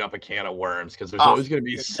opening up a can of worms, because there's always going to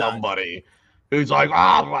be somebody who's like,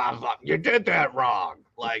 you did that wrong.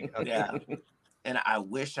 Like, yeah. And I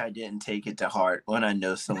wish I didn't take it to heart when I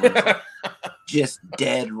know someone's just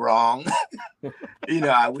dead wrong. You know,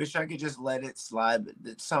 I wish I could just let it slide,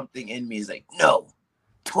 but something in me is like, no,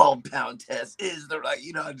 12-pound test is the right,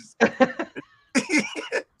 you know, I just.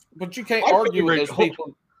 But you can't argue with those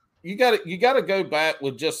people. You got to go back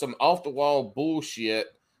with just some off the wall bullshit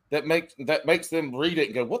that makes them read it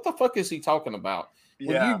and go, what the fuck is he talking about?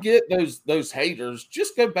 When Yeah. you get those haters,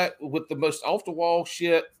 just go back with the most off the wall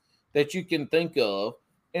shit that you can think of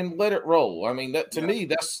and let it roll. I mean, that to me,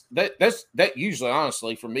 that usually,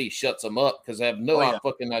 honestly, for me, shuts them up because they have no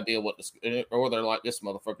fucking idea what this, or they're like, this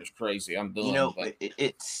motherfucker's crazy. I'm done. You know,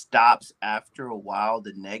 it stops after a while.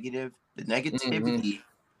 The negativity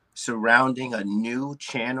surrounding a new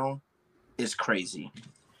channel is crazy.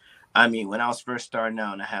 I mean, when I was first starting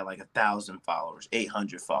out and I had like 1,000 followers,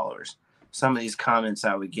 800 followers, some of these comments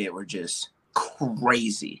I would get were just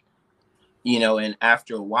crazy, you know, and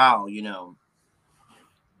after a while, you know,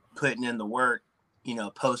 putting in the work, you know,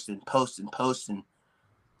 posting,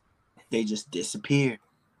 they just disappear.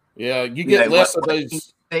 Yeah, you get like, less what, of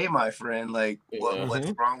those. Hey, my friend, like,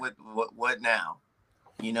 what's wrong with what now?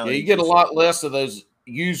 You know, you get a lot less of those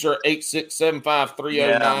user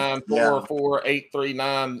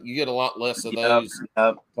 8675309444839. You get a lot less of those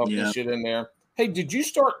talking shit in there. Hey, did you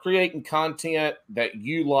start creating content that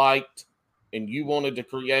you liked and you wanted to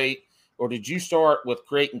create, or did you start with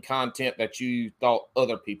creating content that you thought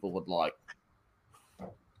other people would like?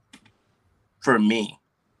 For me,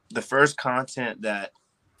 the first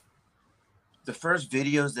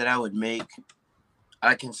videos that I would make,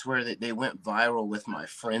 I can swear that they went viral with my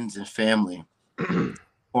friends and family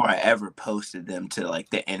before I ever posted them to like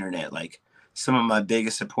the internet. Like some of my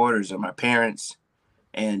biggest supporters are my parents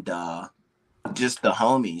and just the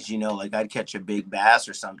homies, you know, like I'd catch a big bass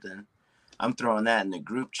or something. I'm throwing that in the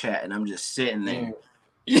group chat and I'm just sitting there,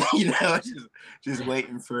 you know, just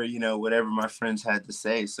waiting for, you know, whatever my friends had to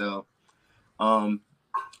say. So I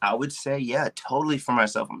would say, yeah, totally for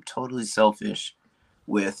myself. I'm totally selfish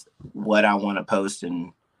with what I want to post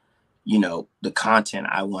and, you know, the content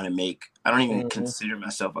I want to make. I don't even consider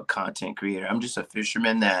myself a content creator. I'm just a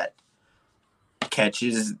fisherman that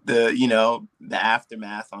catches the, you know, the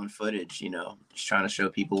aftermath on footage, you know, just trying to show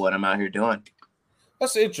people what I'm out here doing.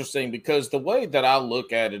 That's interesting because the way that I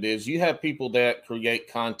look at it is you have people that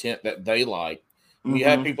create content that they like. You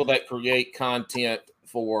have people that create content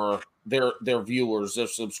for their viewers, their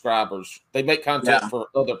subscribers. They make content for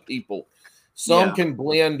other people. Some can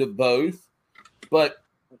blend both, but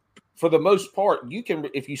for the most part, you can,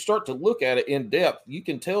 if you start to look at it in depth, you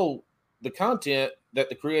can tell the content that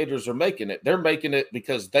the creators are making it. They're making it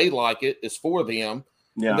because they like it. It's for them.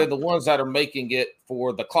 And then the ones that are making it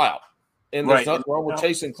for the clout. And there's nothing wrong with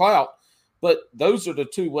chasing clout, but those are the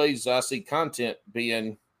two ways I see content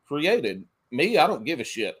being created. Me, I don't give a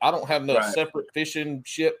shit. I don't have no separate fishing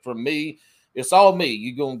shit from me. It's all me.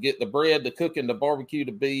 You're going to get the bread, the cooking, the barbecue,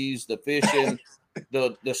 the bees, the fishing,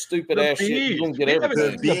 the stupid ass shit. You're going to get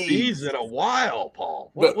everything. The bees in a while,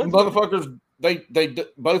 Paul. But motherfuckers, they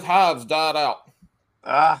both hives died out.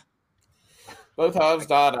 Both hives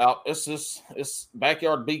died out. It's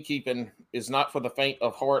backyard beekeeping is not for the faint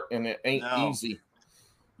of heart, and it ain't easy.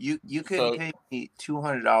 You couldn't pay me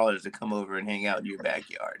 $200 to come over and hang out in your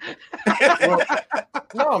backyard. Well,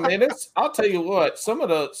 no, man. I'll tell you what. Some of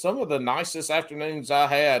the nicest afternoons I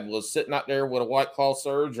had was sitting out there with a White Claw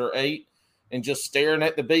Surge or 8 and just staring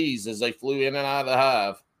at the bees as they flew in and out of the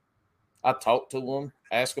hive. I talked to them,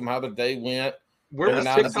 asked them how their day went. Where was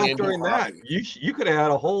TikTok during that? You could have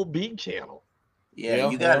had a whole bee channel. Yeah,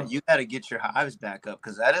 you gotta get your hives back up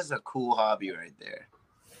because that is a cool hobby right there.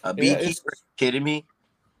 A beekeeper, kidding me?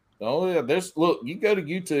 Oh yeah, you go to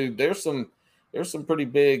YouTube. There's some pretty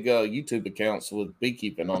big YouTube accounts with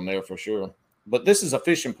beekeeping on there for sure. But this is a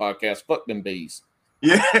fishing podcast. Fuck them bees.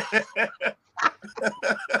 Yeah.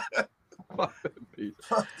 I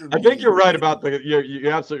think you're right about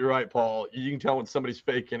you're absolutely right, Paul. You can tell when somebody's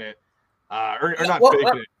faking it, or not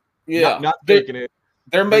faking it. Yeah, not faking it.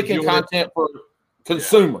 They're making content for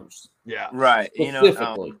consumers. Yeah. Right.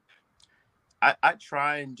 Specifically. You know, I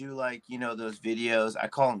try and do like, you know, those videos. I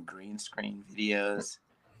call them green screen videos.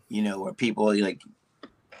 You know, where people like,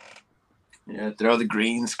 you know, throw the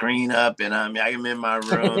green screen up, and I'm in my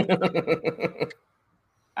room.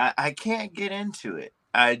 I can't get into it.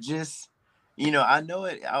 I just, you know, I know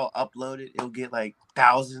it. I'll upload it. It'll get like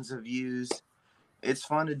thousands of views. It's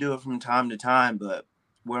fun to do it from time to time, but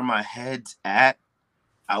where my head's at,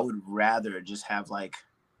 I would rather just have like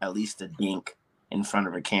at least a dink in front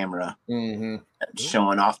of a camera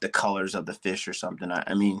showing off the colors of the fish or something.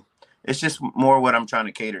 I mean, it's just more what I'm trying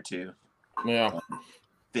to cater to. Yeah.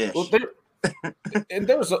 Fish. Well, and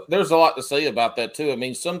there's a lot to say about that too. I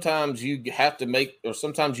mean, sometimes you have to make, or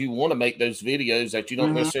sometimes you want to make those videos that you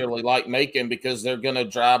don't necessarily like making because they're going to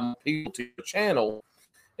drive people to your channel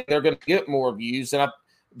and they're going to get more views. And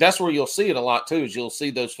that's where you'll see it a lot too, is you'll see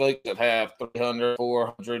those folks that have 300,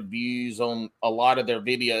 400 views on a lot of their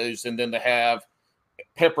videos. And then they have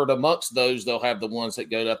peppered amongst those, they'll have the ones that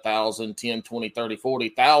go to 1,000, 10, 20, 30,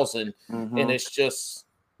 40,000. Mhm. And it's just,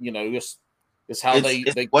 it's how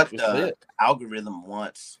It's they what just the live. algorithm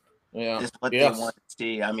wants. Yeah. It's what Yes. they want to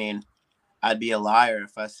see. I mean, I'd be a liar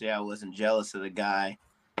if I say I wasn't jealous of the guy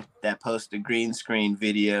that posted green screen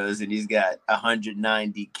videos and he's got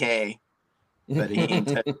 190K, but he ain't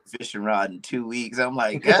touched a fishing rod in 2 weeks. I'm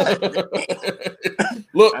like, God.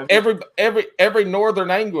 Look, I mean- every northern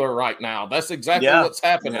angler right now, that's exactly Yeah, what's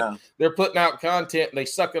happening. yeah. They're putting out content and they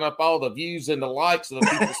sucking up all the views and the likes of the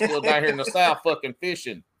people still down here in the South fucking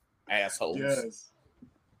fishing. Assholes.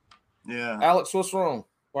 Yeah. Alex, what's wrong?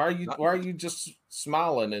 Why are you just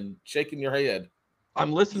smiling and shaking your head?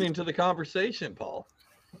 I'm listening to the conversation, Paul.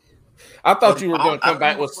 I thought you were going to come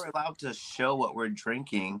back with. We're allowed to show what we're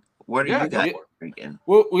drinking. What are Yeah, you guys yeah. drinking?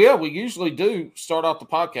 Well, yeah, we usually do start off the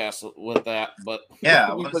podcast with that, but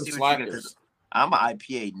Yeah, we've let's been see what you get. slackers. I'm an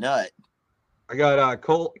IPA nut. I got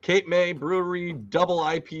Cape May Brewery double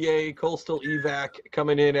IPA Coastal Evac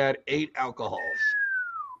coming in at 8 alcohols.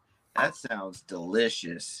 That sounds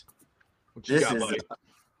delicious. What you This got, is buddy?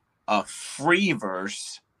 a free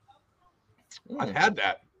verse, I've had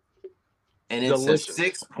that. and it's Delicious. a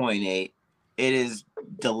 6.8. It is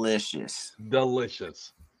delicious.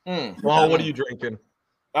 Delicious. Mm. Paul, what are you drinking?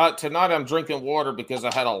 Tonight I'm drinking water because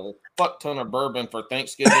I had a fuck ton of bourbon for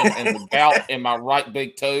Thanksgiving, and the gout in my right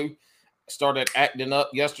big toe started acting up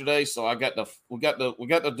yesterday. So we got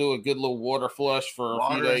to do a good little water flush for a few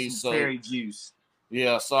Water days. and So cherry juice.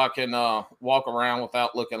 yeah, so I can walk around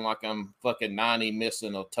without looking like I'm fucking 90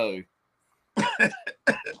 missing a toe.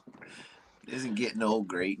 Isn't getting old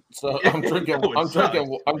great. So Yeah, I'm drinking. it I'm sucks.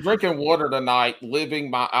 drinking. I'm drinking water tonight, living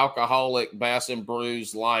my alcoholic Bass and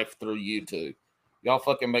Brews life through YouTube. Y'all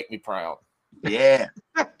fucking make me proud. Yeah.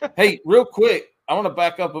 Hey, real quick, I want to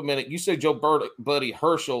back up a minute. You said your buddy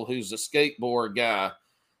Herschel, who's a skateboard guy,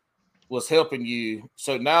 was helping you.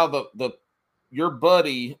 So now your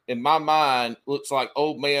buddy, in my mind, looks like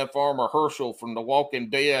old man Farmer Herschel from The Walking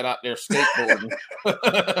Dead out there skateboarding.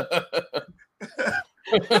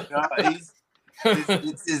 No,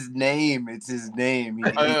 it's his name. It's his name.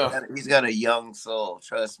 He's got a young soul.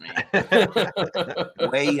 Trust me.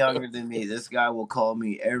 Way younger than me. This guy will call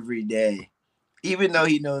me every day, even though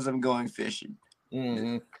he knows I'm going fishing.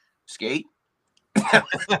 Mm-hmm. Skate?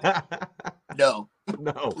 No,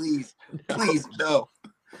 No. please, no.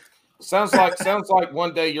 Sounds like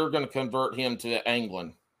one day you're going to convert him to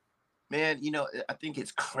angling. Man, I think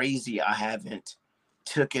it's crazy I haven't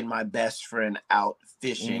taken my best friend out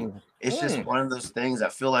fishing. It's just one of those things I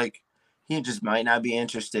feel like he just might not be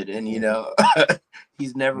interested in,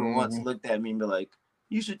 He's never once looked at me and be like,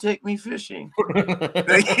 you should take me fishing.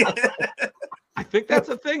 I think that's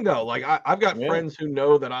a thing though. Like I've got friends who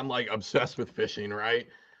know that I'm like obsessed with fishing, right?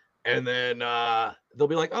 And then they'll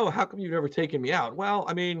be like, "Oh, how come you've never taken me out?" Well,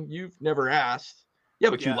 I mean, you've never asked. Yeah,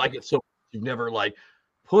 but you like it so much, you've never like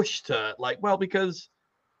pushed to like. Well, because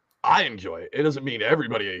I enjoy it. It doesn't mean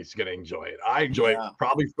everybody is going to enjoy it. I enjoy it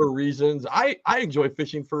probably for reasons. I enjoy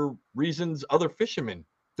fishing for reasons other fishermen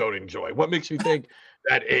don't enjoy. What makes you think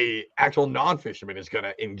that a actual non-fisherman is going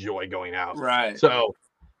to enjoy going out? Right. So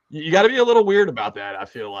you got to be a little weird about that, I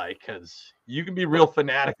feel like, because you can be real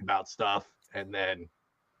fanatic about stuff, and then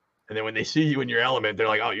when they see you in your element, they're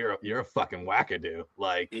like, "Oh, you're a fucking wackadoo."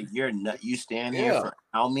 Like you're nut. You stand here for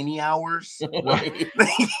how many hours? right?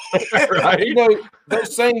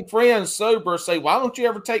 Those same friends sober say, "Why don't you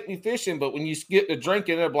ever take me fishing?" But when you get to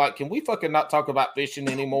drinking, they're like, "Can we fucking not talk about fishing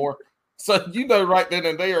anymore?" So right then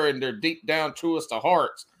and there, in their deep down truest of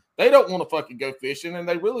hearts, they don't want to fucking go fishing, and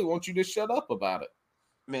they really want you to shut up about it.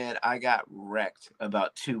 Man, I got wrecked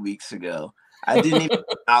about 2 weeks ago. I didn't even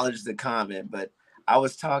acknowledge the comment, but I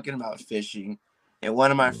was talking about fishing, and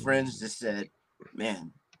one of my friends just said,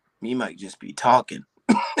 "Man, you might just be talking."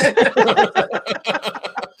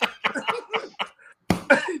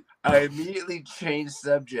 I immediately changed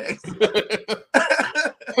subjects.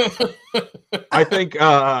 I think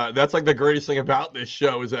that's like the greatest thing about this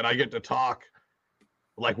show is that I get to talk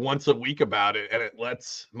like once a week about it, and it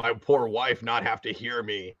lets my poor wife not have to hear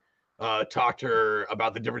me talk to her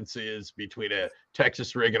about the differences between a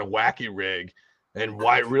Texas rig and a wacky rig, and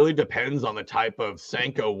why it really depends on the type of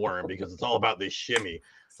Senko worm, because it's all about this shimmy.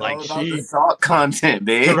 It's all about the salt content,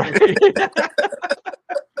 babe. Right?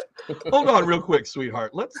 Hold on real quick,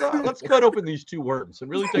 sweetheart. Let's cut open these two worms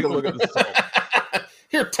and really take a look at the salt.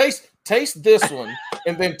 Here, taste this one,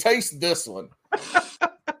 and then taste this one.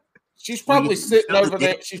 She's probably sitting over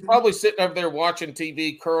there. She's probably sitting over there watching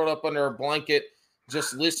TV, curled up under her blanket,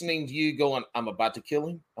 just listening to you going, "I'm about to kill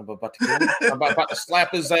him. I'm about to kill him. I'm about to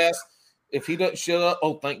slap his ass." if he doesn't shut up,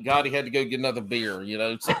 oh, thank God he had to go get another beer,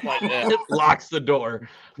 something like that. It locks the door.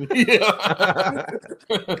 Yeah.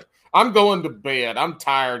 I'm going to bed. I'm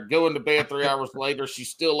tired. Going to bed 3 hours later. She's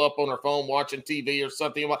still up on her phone watching TV or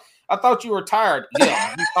something. I'm like, I thought you were tired.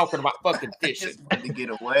 Yeah, you talking about fucking fishing. Just wanted to get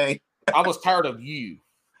away. I was tired of you.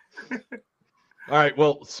 All right.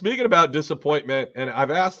 Well, speaking about disappointment, and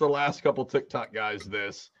I've asked the last couple TikTok guys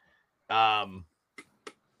this.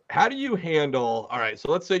 How do you handle? All right. So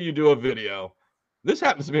let's say you do a video. This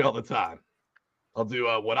happens to me all the time. I'll do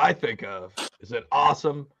what I think of is an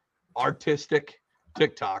awesome artistic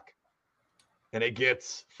TikTok, and it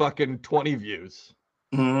gets fucking 20 views.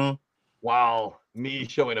 Mm-hmm. While me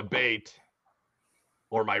showing a bait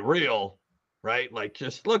or my reel, right? Like,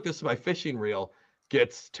 just look, this is my fishing reel,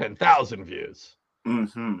 gets 10,000 views.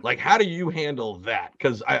 Mm-hmm. Like, how do you handle that?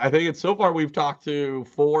 Because I think it's so far we've talked to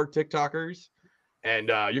 4 TikTokers, and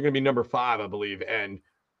you're going to be number 5, I believe. And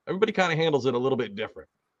everybody kind of handles it a little bit different.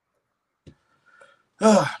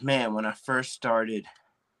 Oh, man, when I first started,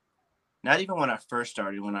 not even when I first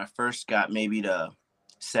started, when I first got maybe to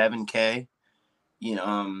 7K,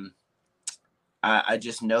 I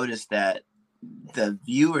just noticed that the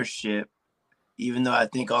viewership, even though I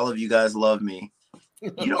think all of you guys love me,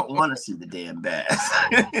 you don't want to see the damn bass.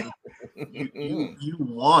 you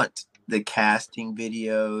want the casting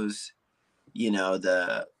videos,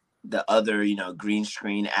 the other, green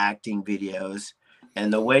screen acting videos.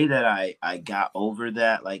 And the way that I got over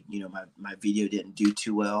that, like, my video didn't do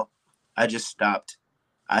too well, I stopped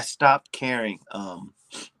caring.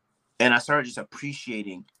 And I started just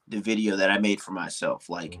appreciating the video that I made for myself.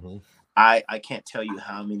 Like, I can't tell you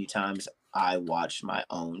how many times I watched my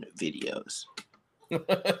own videos.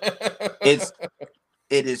 It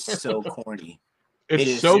is so corny.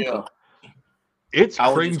 It's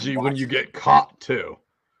cringy when you get caught too.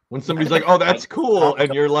 When somebody's like, "Oh, that's cool,"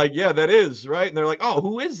 and you're like, "Yeah, that is right," and they're like, "Oh,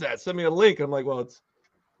 who is that? Send me a link." I'm like, "Well,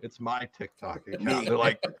 it's my TikTok account." They're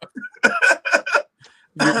like,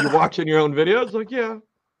 "You're watching your own videos?" Like, yeah,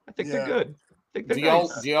 I think they're good. Do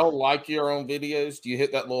y'all like your own videos? Do you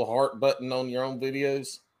hit that little heart button on your own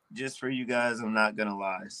videos? Just for you guys, I'm not gonna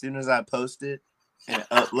lie. As soon as I post it and it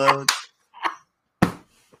uploads,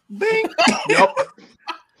 bing. Yep.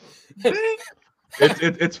 Bing.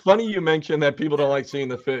 It's funny you mentioned that people don't like seeing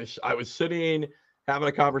the fish. I was sitting having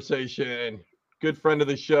a conversation. Good friend of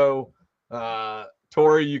the show,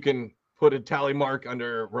 Tori. You can put a tally mark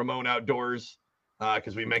under Ramon Outdoors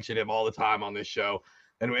because we mention him all the time on this show.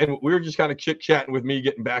 And we were just kind of chit-chatting with me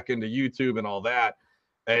getting back into YouTube and all that.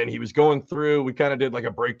 And he was going through, we kind of did like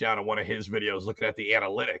a breakdown of one of his videos, looking at the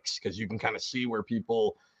analytics, because you can kind of see where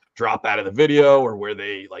people drop out of the video or where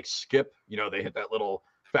they like skip, they hit that little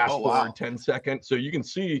fast forward 10 seconds. So you can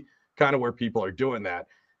see kind of where people are doing that.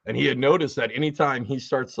 And he had noticed that anytime he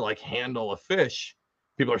starts to like handle a fish,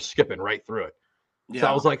 people are skipping right through it. Yeah. So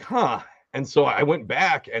I was like, huh. And so I went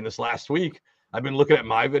back, and this last week, I've been looking at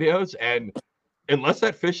my videos, and unless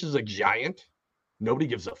that fish is a giant, nobody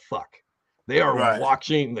gives a fuck. They are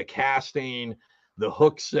watching the casting, the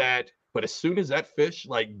hook set. But as soon as that fish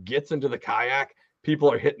like gets into the kayak,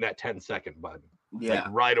 people are hitting that 10-second button. Yeah.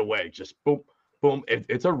 Like right away. Just boom, boom.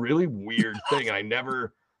 It's a really weird thing. And I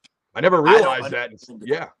never realized that.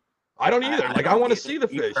 Yeah. I don't either. I want to see the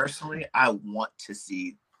fish. Personally, I want to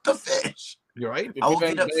see the fish. You're right. I will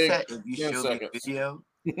get upset if you show me a video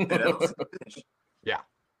that I don't see the fish. Yeah.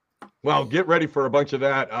 Well, get ready for a bunch of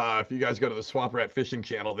that. If you guys go to the Swamp Rat Fishing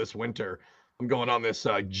channel this winter, I'm going on this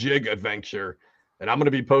jig adventure, and I'm going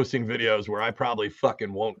to be posting videos where I probably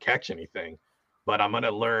fucking won't catch anything, but I'm going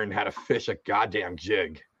to learn how to fish a goddamn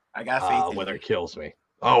jig. I got faith. Whether it kills me.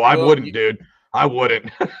 Oh, I wouldn't, dude. I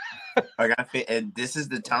wouldn't. I got faith. And this is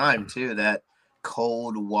the time, too, that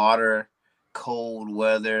cold water, cold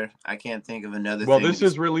weather. I can't think of another thing. Well, this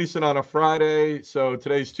is releasing on a Friday, so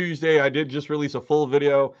today's Tuesday. I did just release a full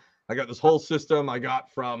video. I got this whole system I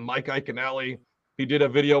got from Mike Iaconelli. He did a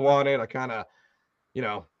video on it. I kind of,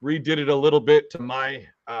 redid it a little bit to my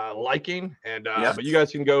liking. And but you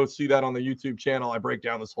guys can go see that on the YouTube channel. I break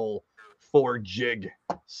down this whole 4-jig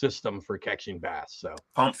system for catching bass. So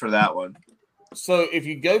pumped for that one. So if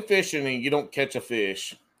you go fishing and you don't catch a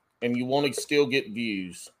fish and you want to still get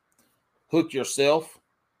views, hook yourself,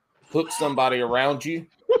 hook somebody around you,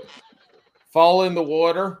 fall in the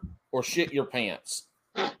water, or shit your pants.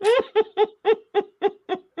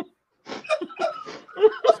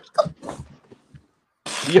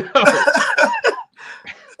 Yo,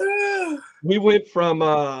 we went from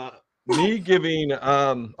me giving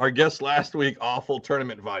our guest last week awful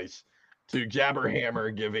tournament advice to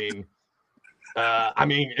Jabberhammer giving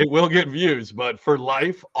it will get views, but for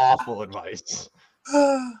life, awful advice.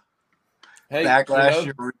 Hey, backlash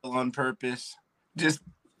your reel on purpose. Just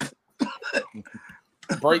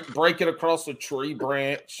break it across a tree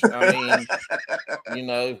branch. I mean,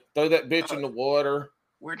 throw that bitch in the water.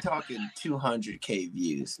 We're talking 200K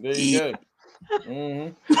views. There you go.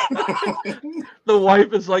 Mm-hmm. The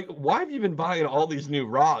wife is like, why have you been buying all these new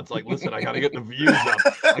rods? Like, listen, I got to get the views up.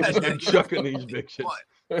 I just been chucking these bitches.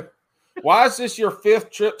 Why is this your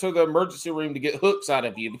 5th trip to the emergency room to get hooks out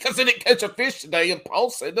of you? Because I didn't catch a fish today and Paul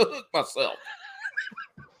said to hook myself.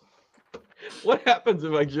 What happens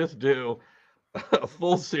if I just do a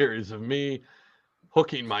full series of me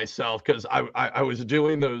hooking myself? Because I was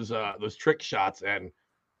doing those trick shots, and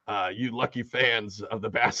you lucky fans of the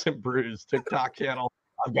Bass and Brews TikTok channel,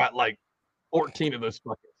 I've got like 14 of those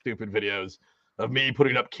fucking stupid videos of me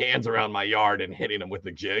putting up cans around my yard and hitting them with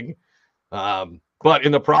the jig. But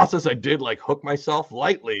in the process, I did like hook myself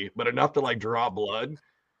lightly, but enough to like draw blood.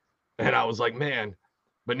 And I was like, man,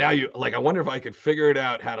 but now I wonder if I could figure it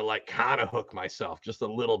out how to like kind of hook myself just a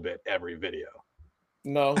little bit every video.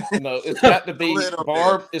 No, it's got to be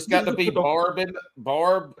barb. It's got to be barb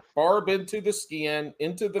into the skin,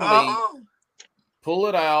 into the meat. Pull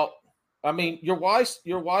it out. I mean, your wife's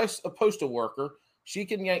a postal worker. She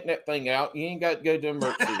can yank that thing out. You ain't got to go to the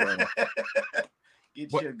emergency room. Get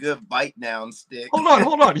you a good bite down stick.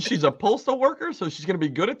 Hold on. She's a postal worker, so she's gonna be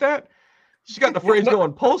good at that. She's got the phrase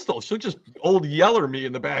going postal. She'll just old yeller me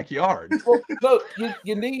in the backyard. Well, no,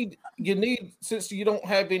 you need since you don't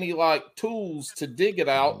have any like tools to dig it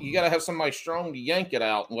out, you got to have somebody strong to yank it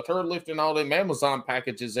out. And with her lifting all them Amazon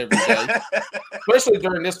packages every day, especially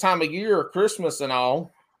during this time of year, Christmas and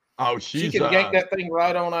all. Oh, she can yank that thing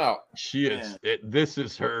right on out. She is. This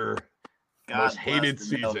is her most hated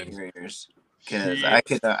season. Because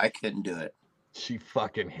I couldn't do it. She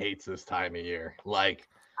fucking hates this time of year. Like,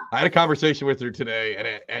 I had a conversation with her today, and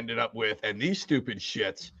it ended up with, and these stupid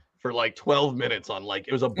shits for like 12 minutes on like,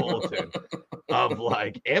 it was a bulletin of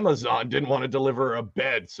like, Amazon didn't want to deliver a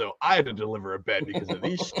bed, so I had to deliver a bed because of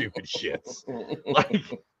these stupid shits.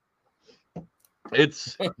 Like,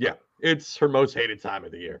 it's her most hated time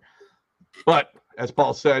of the year. But as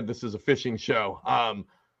Paul said, this is a fishing show.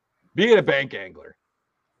 Being a bank angler,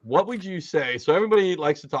 what would you say? So everybody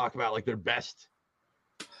likes to talk about like their best,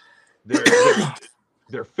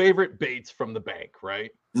 their favorite baits from the bank, right?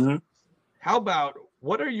 Mm-hmm. How about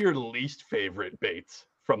what are your least favorite baits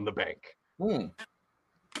from the bank?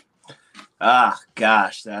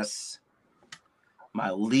 Gosh, that's my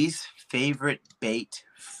least favorite bait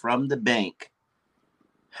from the bank.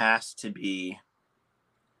 Has to be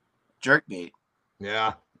jerk bait.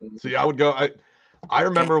 Yeah. See, I would go. I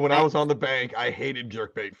remember when I was on the bank, I hated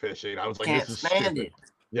jerkbait fishing. I was like, this is stupid. It.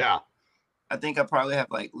 Yeah. I think I probably have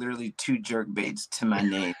like literally 2 jerkbaits to my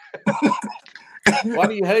name. Why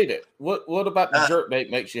do you hate it? What about the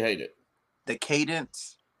jerkbait makes you hate it? The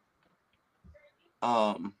cadence,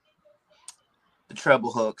 the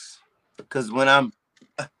treble hooks. Because when I'm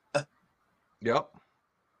yep.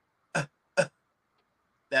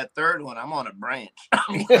 That third one, I'm on a branch.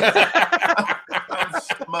 I'm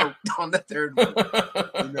smoked on the third one.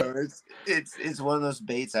 It's one of those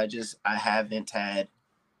baits I don't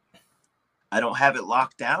have it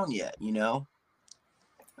locked down yet,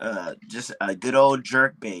 Just a good old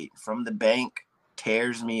jerk bait from the bank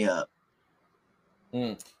tears me up.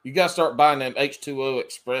 You got to start buying them H2O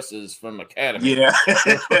Expresses from Academy. Yeah.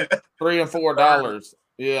 $3 and $4.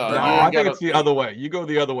 Yeah, no, I think it's the other way. You go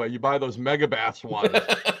the other way. You buy those Mega Bass ones,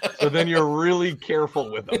 so then you're really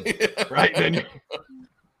careful with them, right? Then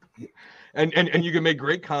and you can make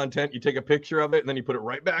great content. You take a picture of it, and then you put it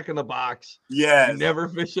right back in the box. Yeah, you never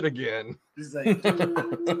fish it again. Just like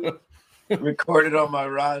record it on my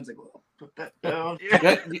rod. It's like, well, put that down.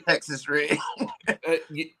 Yeah. Texas rig.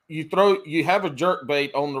 You have a jerk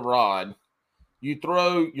bait on the rod. You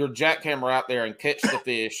throw your jackhammer out there and catch the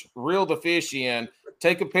fish. Reel the fish in.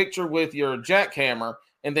 Take a picture with your jackhammer,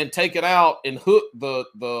 and then take it out and hook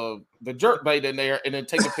the jerk bait in there, and then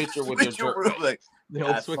take a picture with your jerk bait.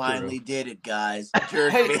 I finally did it, guys.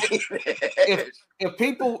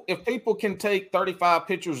 If people can take 35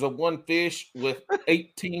 pictures of one fish with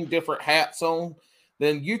 18 different hats on,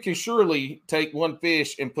 then you can surely take one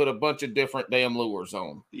fish and put a bunch of different damn lures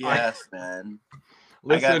on. Yes, man.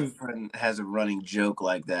 Listen, I got a friend has a running joke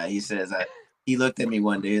like that. He says, he looked at me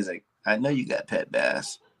one day. He's like, I know you got pet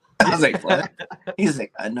bass. I was like, what? He's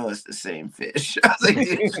like, I know it's the same fish. I was like,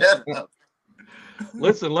 dude, shut up.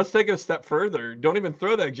 Listen, let's take it a step further. Don't even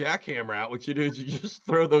throw that jackhammer out. What you do is you just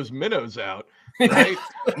throw those minnows out, right?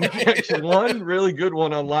 You catch one really good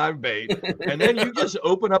one on live bait, and then you just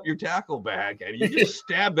open up your tackle bag and you just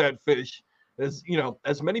stab that fish as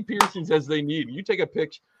many piercings as they need. You take a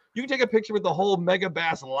picture. You can take a picture with the whole Mega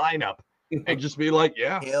Bass lineup and just be like,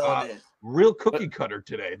 Killed it. real cookie cutter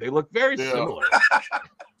today. They look very similar.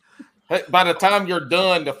 Hey, by the time you're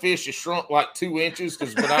done, the fish has shrunk like 2 inches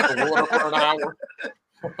because it's been out the water for an hour.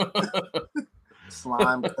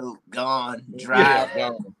 Slime coat gone, dry. Yeah,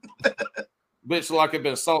 gone. Bitch like it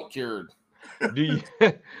been salt cured. Do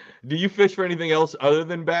you fish for anything else other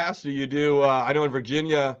than bass? Do you do? I know in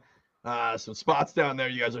Virginia, some spots down there,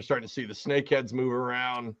 you guys are starting to see the snakeheads move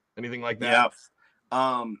around. Anything like that?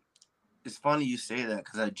 Yeah. It's funny you say that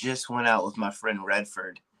because I just went out with my friend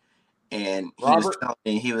Redford, and he was telling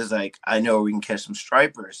me, he was like, "I know where we can catch some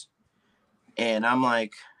stripers," and I'm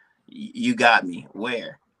like, "You got me.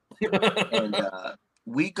 Where?" And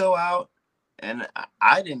we go out, and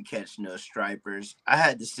I didn't catch no stripers. I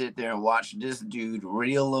had to sit there and watch this dude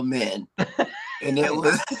reel them in, and it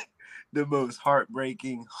was the most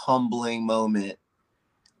heartbreaking, humbling moment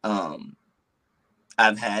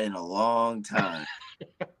I've had in a long time.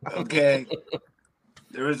 Okay.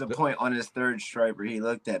 There was a point on his third striper. He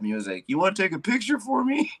looked at me. He was like, "You want to take a picture for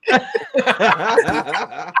me?" Hey,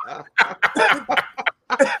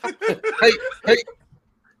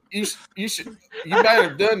 you might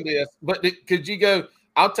have done this, but could you go,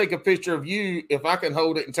 "I'll take a picture of you if I can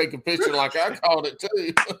hold it and take a picture like I called it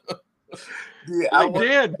too." Yeah, I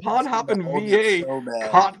did. Pond Hoppin' VA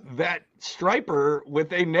caught that striper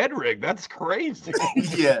with a Ned rig. That's crazy.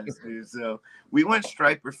 Yes, dude. So we went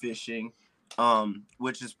striper fishing,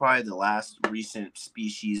 which is probably the last recent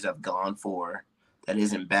species I've gone for that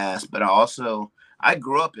isn't bass. But I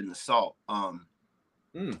grew up in the salt.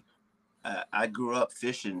 I grew up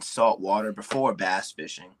fishing salt water before bass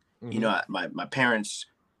fishing. Mm-hmm. You know, my parents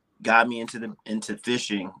got me into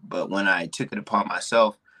fishing, but when I took it upon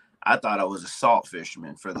myself, I thought I was a salt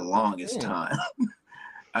fisherman for the longest time.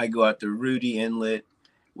 I go out to Rudy Inlet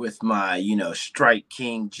with my, Strike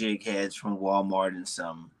King jig heads from Walmart and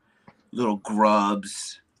some little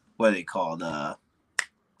grubs. What are they called?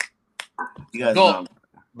 You guys know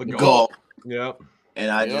the gulp. Yep.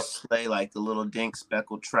 And I just slay like the little dink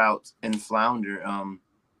speckled trout and flounder.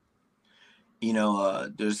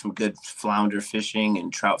 There's some good flounder fishing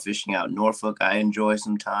and trout fishing out in Norfolk I enjoy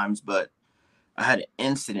sometimes, but I had an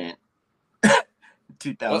incident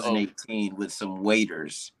 2018 with some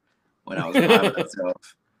waders when I was by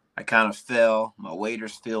myself. I kind of fell. My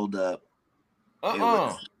waders filled up. It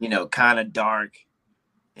was, kind of dark.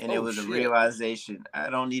 And it was a realization, I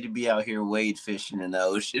don't need to be out here wade fishing in the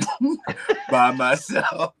ocean by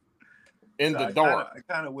myself. In the dark. I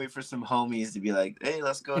kind of wait for some homies to be like, "Hey,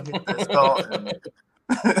 let's go hit this salt."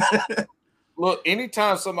 Look,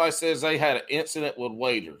 anytime somebody says they had an incident with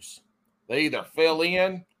waders, they either fell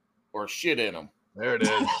in or shit in them. There it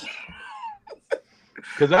is.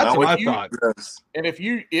 Because that's what I thought. And if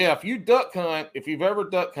you duck hunt, if you've ever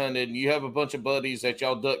duck hunted and you have a bunch of buddies that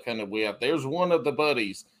y'all duck hunted with, there's one of the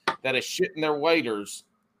buddies that is shitting their waders.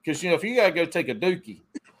 Because, if you got to go take a dookie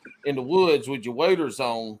in the woods with your waders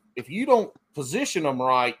on, if you don't position them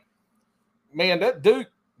right, man, that duke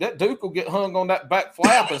will get hung on that back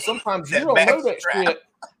flap. And sometimes you don't know that shit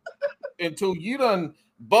until you done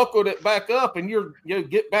buckled it back up and you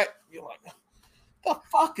get back. You're like, the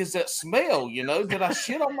fuck is that smell? Did I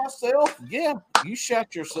shit on myself? Yeah, you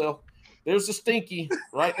shat yourself. There's a stinky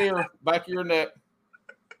right there, back of your neck.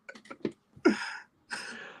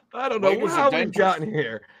 I don't know how we've gotten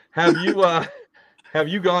here. Have you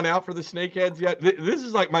gone out for the snakeheads yet? This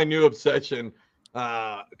is like my new obsession.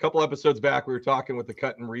 A couple episodes back, we were talking with the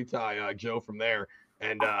cut and retie Joe from there,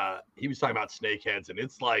 and he was talking about snakeheads, and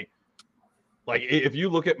it's like if you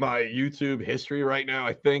look at my YouTube history right now,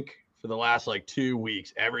 I think for the last 2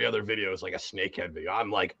 weeks, every other video is like a snakehead video. I'm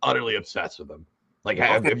like utterly obsessed with them.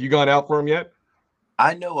 Have you gone out for them yet?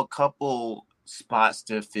 I know a couple spots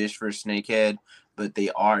to fish for snakehead, but they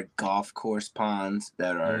are golf course ponds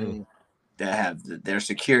that are that have their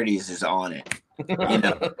securities is on it.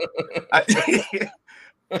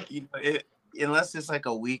 Unless it's like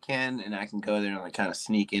a weekend and I can go there and kind of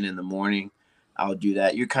sneak in the morning, I'll do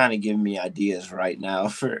that. You're kind of giving me ideas right now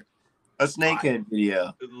for a snakehead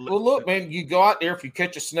video. Well, look, man, you go out there. If you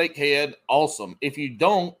catch a snakehead, awesome. If you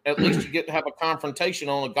don't, at least you get to have a confrontation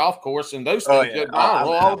on a golf course, and those things go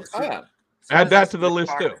viral all the time. Add that to the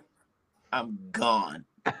list too. I'm gone.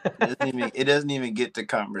 It doesn't even get to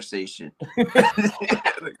conversation.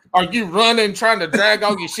 Are you running, trying to drag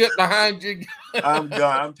all your shit behind you? I'm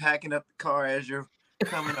gone. I'm packing up the car as you're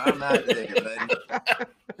coming. I'm out of there, buddy.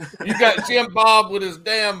 You got Jim Bob with his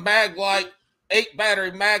damn mag light,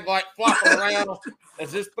 8-battery mag light flopping around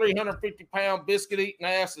as this 350-pound biscuit eating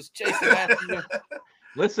ass is chasing after you.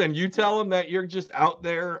 Listen, you tell them that you're just out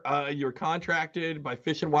there. You're contracted by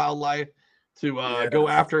Fish and Wildlife to go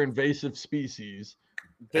after invasive species.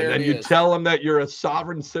 There and then it you is. tell them that you're a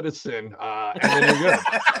sovereign citizen, and then you're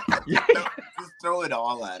good. Just throw it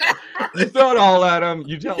all at him. You throw it all at them.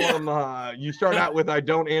 You tell them, you start out with, I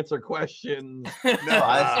don't answer questions. No,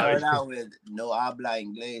 I start out with no habla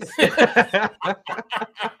inglés.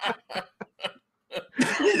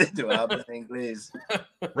 No habla inglés.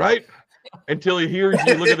 Right? Until he hears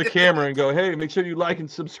you look at the camera and go, hey, make sure you like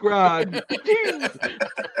and subscribe.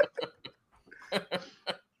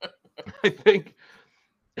 I think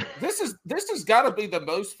This has got to be the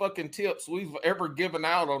most fucking tips we've ever given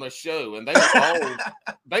out on a show, and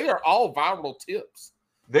they are all viral tips.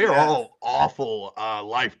 they are all awful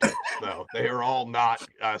life tips, though. They are all not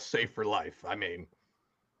safe for life. I mean,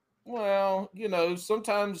 Well,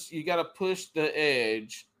 sometimes you got to push the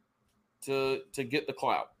edge to get the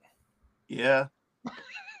clout. Yeah.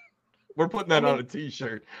 we're putting that on a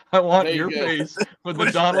t-shirt. I want There you your go. face with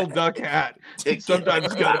the Donald Duck hat. Sometimes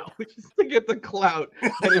just to get the clout.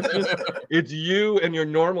 And it's you and your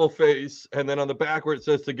normal face, and then on the back where it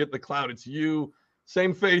says to get the clout, it's you,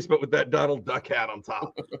 same face, but with that Donald Duck hat on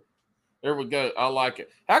top. There we go. I like it.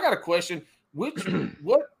 I got a question. What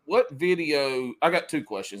video? I got two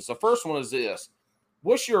questions. The first one is this: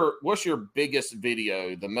 What's your biggest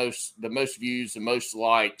video? The most views, the most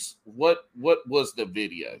likes. What was the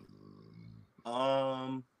video?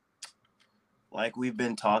 Like we've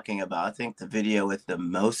been talking about, I think the video with the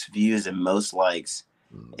most views and most likes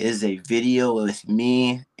is a video with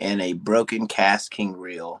me and a broken casting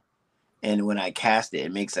reel. And when I cast it,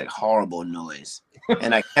 it makes a horrible noise.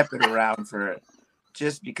 And I kept it around for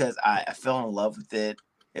just because I fell in love with it.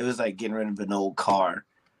 It was like getting rid of an old car.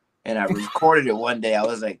 And I recorded it one day. I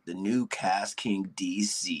was like, the new Cast King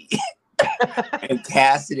DC. And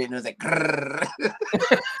casted it, and it was like, grrr.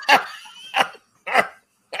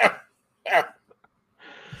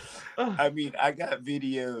 I mean, I got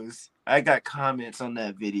videos. I got comments on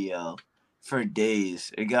that video for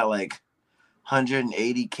days. It got like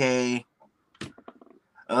 180K.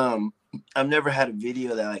 I've never had a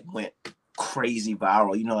video that like went crazy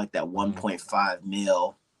viral, like that 1.5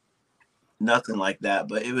 mil. Nothing like that,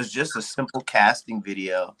 but it was just a simple casting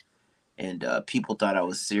video, and people thought I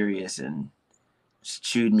was serious and just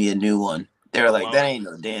chewed me a new one. They were like, that ain't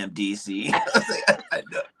no damn DC. I was like,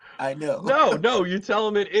 I know. No, you tell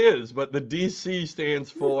them it is, but the DC stands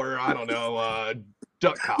for, I don't know,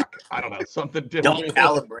 duck cock. I don't know, something different. Don't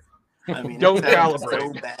calibrate. I mean, Don't it sounds calibrate.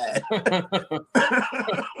 so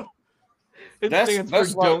bad. It stands for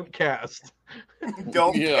don't cast.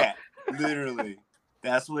 Don't cast. Literally.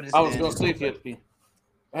 That's what it's. I was going to see if it.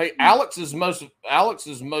 Hey, Alex's most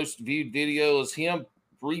viewed video is him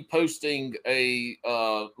reposting a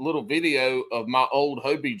little video of my old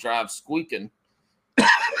Hobie drive squeaking.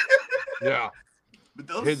 Yeah, but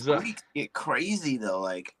those squeaks get crazy though.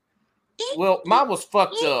 Like, well, mine was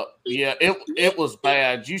fucked up. Yeah, it was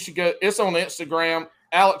bad. You should go. It's on Instagram.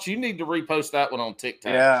 Alex, you need to repost that one on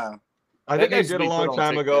TikTok. Yeah. I think I did a long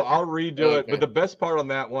time ago. I'll redo it. But the best part on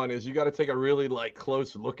that one is you got to take a really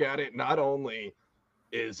close look at it. Not only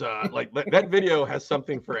is that video has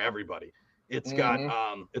something for everybody. It's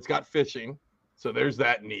got fishing, so there's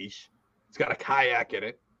that niche. It's got a kayak in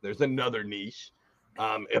it. There's another niche.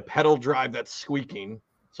 A pedal drive that's squeaking.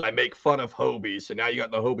 So I make fun of Hobie. So now you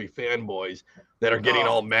got the Hobie fanboys that are getting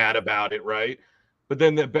all mad about it, right? But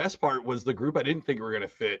then the best part was the group I didn't think were gonna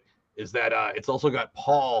fit. Is that it's also got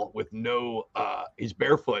Paul with he's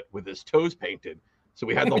barefoot with his toes painted. So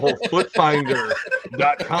we had the whole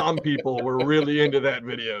footfinder.com people were really into that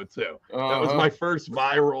video too. That was my first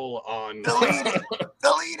viral on.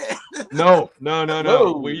 Delete it. No.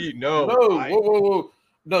 Whoa.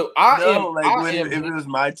 No, if it was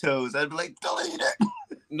my toes, I'd be like, delete it.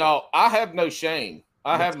 No, I have no shame.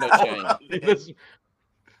 I had a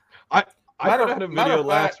video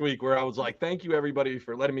last week where I was like, thank you everybody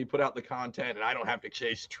for letting me put out the content and I don't have to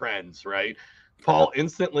chase trends, right? Paul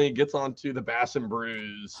instantly gets onto the Bass and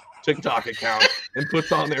Brews TikTok account and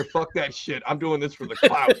puts on there, fuck that shit. I'm doing this for the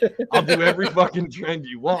clout. I'll do every fucking trend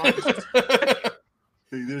you want.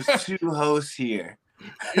 There's two hosts here.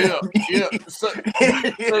 Yeah. So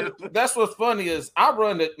that's what's funny is I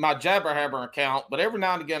run my Jabberhammer account, but every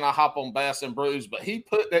now and again I hop on Bass and Brews. But he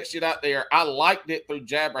put that shit out there. I liked it through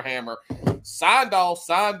Jabberhammer, signed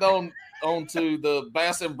on onto the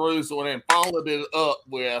Bass and Brews one and followed it up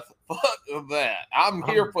with fuck that. I'm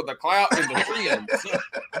here for the clout and the trends.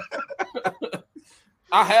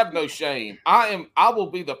 I have no shame. I will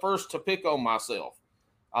be the first to pick on myself.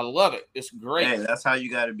 I love it. It's great. Hey, that's how you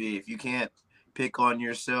got to be. If you can't pick on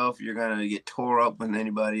yourself, you're gonna get tore up when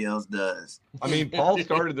anybody else does. I mean, Paul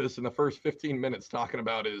started this in the first 15 minutes talking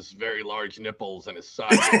about his very large nipples and his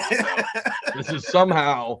size.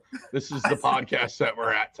 So this is the podcast that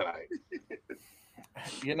we're at tonight.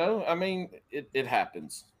 You know, I mean, it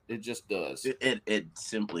happens. It just does. It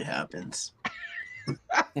simply happens. All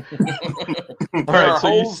right,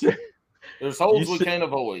 so there's holes we can't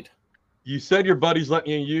avoid. You said your buddy's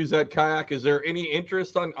letting you use that kayak. Is there any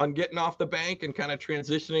interest on getting off the bank and kind of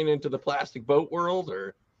transitioning into the plastic boat world,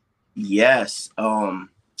 or? Yes.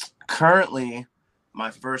 Currently,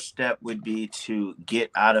 my first step would be to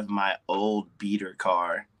get out of my old beater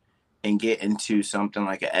car and get into something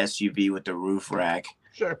like an SUV with a roof rack.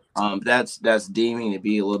 Sure. That's deeming to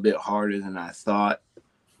be a little bit harder than I thought.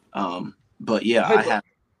 But yeah, I have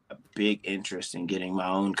a big interest in getting my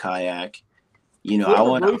own kayak. You know, I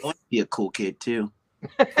want to be a cool kid too.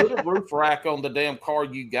 Put a roof rack on the damn car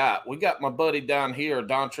you got. We got my buddy down here,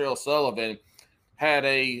 Dontrell Sullivan, had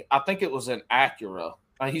I think it was an Acura.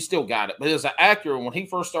 He still got it, but it was an Acura. When he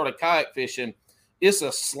first started kayak fishing, it's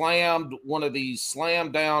one of these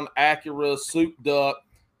slammed down Acuras, souped up,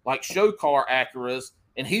 like show car Acuras.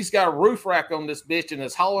 And he's got a roof rack on this bitch and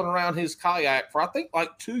is hauling around his kayak for, I think,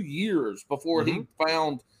 like 2 years before he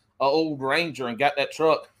found an old Ranger and got that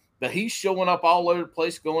truck. But he's showing up all over the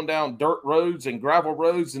place, going down dirt roads and gravel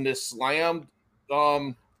roads in this slammed.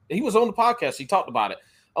 He was on the podcast. He talked about it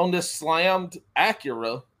on this slammed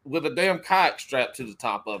Acura with a damn kayak strapped to the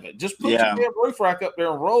top of it. Just put your damn roof rack up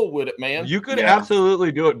there and roll with it, man. You could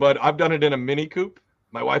absolutely do it, but I've done it in a Mini Coupe.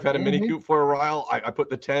 My wife had a Mini Coupe for a while. I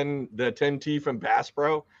put the 10T from Bass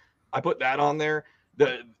Pro. I put that on there.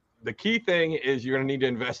 The key thing is you're going to need to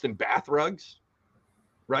invest in bath rugs,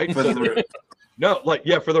 right? For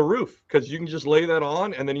the roof, because you can just lay that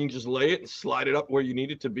on and then you can just lay it and slide it up where you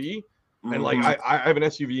need it to be. And like I have an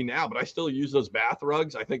SUV now, but I still use those bath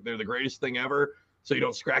rugs. I think they're the greatest thing ever. So you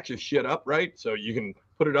don't scratch your shit up, right? So you can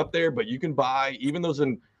put it up there, but you can buy even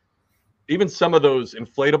some of those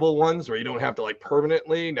inflatable ones where you don't have to like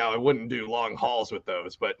permanently. Now I wouldn't do long hauls with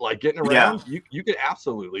those, but like getting around, you could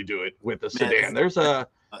absolutely do it with the sedan. There's a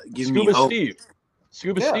Scuba Steve.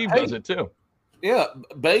 Scuba Steve does it too. Yeah,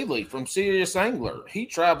 Bailey from Serious Angler. He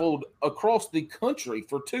traveled across the country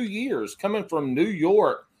for 2 years, coming from New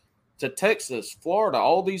York to Texas, Florida,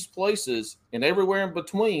 all these places, and everywhere in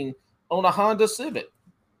between on a Honda Civic.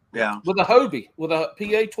 Yeah. With a Hobie, with a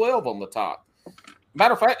PA-12 on the top.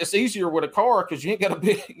 Matter of fact, it's easier with a car because you got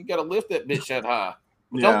to lift that bitch that high.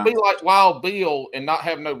 Yeah. Don't be like Wild Bill and not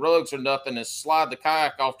have no rugs or nothing and slide the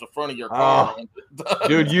kayak off the front of your car.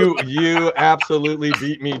 Dude, you absolutely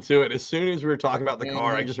beat me to it. As soon as we were talking about the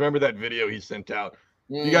car, I just remember that video he sent out.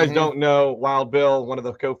 If you guys don't know, Wild Bill, one of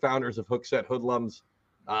the co-founders of Hookset Hoodlums,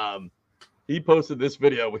 he posted this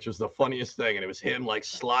video, which was the funniest thing. And it was him like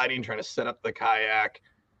sliding, trying to set up the kayak.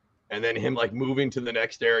 And then him like moving to the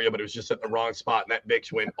next area, but it was just at the wrong spot. And that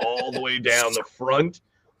bitch went all the way down the front,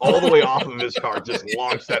 all the way off of his car, just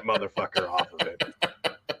launched that motherfucker off of it.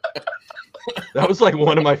 That was like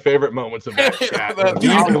one of my favorite moments of that chat.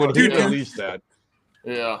 When he released that.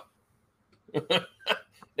 Yeah.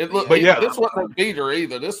 This wasn't no beater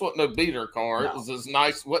either. This wasn't no beater car. It was this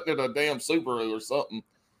nice, wasn't it a damn Subaru or something?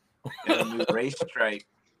 And a new race stripe.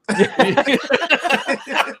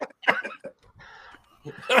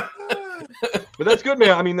 But that's good,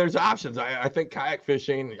 man. I mean, there's options. I think kayak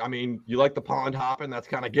fishing, I mean, you like the pond hopping, that's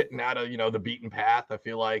kind of getting out of, the beaten path. I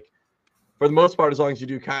feel like for the most part, as long as you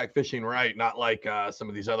do kayak fishing right, not like some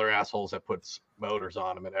of these other assholes that puts motors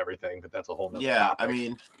on them and everything, but that's a whole nother topic. I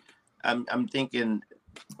mean, I'm thinking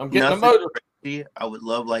I'm getting a motor. Crazy. I would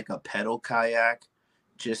love like a pedal kayak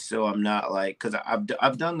just so I'm not like, because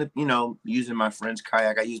I've done the, using my friend's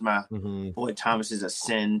kayak. I use my boy Thomas's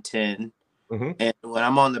Ascend 10. And when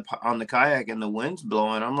I'm on the kayak and the wind's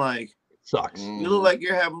blowing, I'm like, sucks. You look like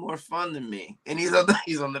you're having more fun than me. And he's on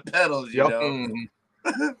the pedals, you know.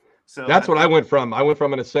 So that's what I went from. I went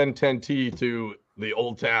from an Ascend 10T to the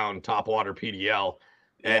Old Town Topwater PDL,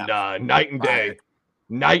 and night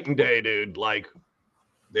and day, dude. Like,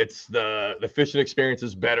 it's the fishing experience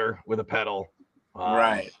is better with a pedal,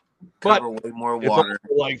 right? But way more water,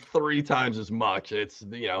 it's like 3 times as much. It's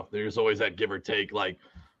there's always that give or take, like.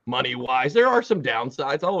 Money wise, there are some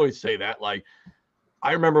downsides. I'll always say that. Like,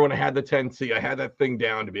 I remember when I had the 10C, I had that thing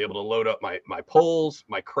down to be able to load up my poles,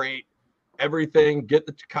 my crate, everything, get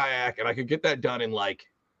the kayak, and I could get that done in like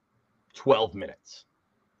 12 minutes.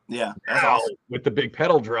 Yeah. Now, with the big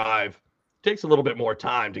pedal drive, it takes a little bit more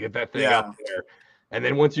time to get that thing up there. And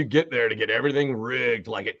then once you get there to get everything rigged,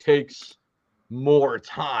 like it takes more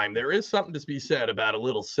time. There is something to be said about a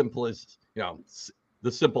little simplest,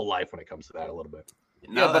 the simple life when it comes to that a little bit.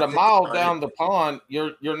 Yeah, but a mile down the pond,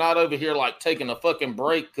 you're not over here like taking a fucking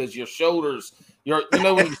break because your shoulders. You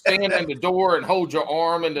know when you stand in the door and hold your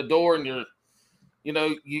arm in the door and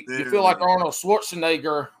you feel like Arnold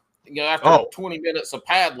Schwarzenegger. After 20 minutes of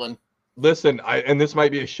paddling. Listen, and this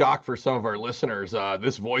might be a shock for some of our listeners.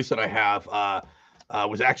 This voice that I have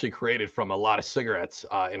was actually created from a lot of cigarettes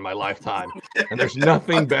in my lifetime, and there's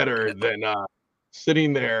nothing better than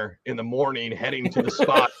sitting there in the morning, heading to the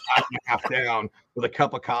spot, half down with a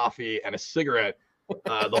cup of coffee and a cigarette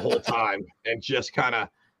the whole time, and just kind of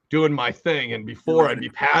doing my thing. And before I'd be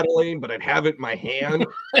paddling, but I'd have it in my hand.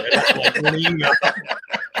 And I'd like lean up.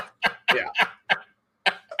 Yeah.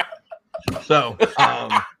 So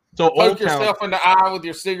poke Old yourself Town, in the eye with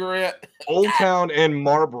your cigarette. Old Town and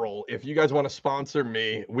Marlboro. If you guys want to sponsor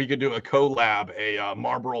me, we could do a collab, a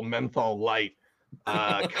Marlboro Menthol Light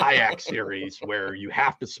kayak series where you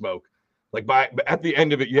have to smoke. Like at the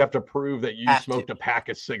end of it, you have to prove that you smoked a pack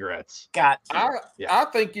of cigarettes. Got to. I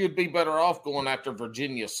think you'd be better off going after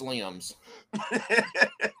Virginia Slims.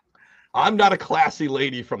 I'm not a classy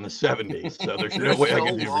lady from the 70s, so there's no way I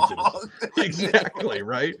can do Virginia. Exactly,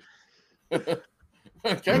 right?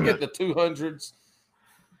 Can I get the 200s?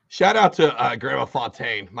 Shout out to Grandma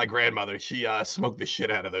Fontaine, my grandmother. She smoked the shit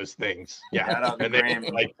out of those things. Yeah, and they were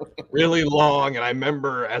like really long. And I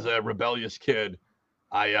remember as a rebellious kid,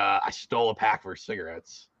 I stole a pack of her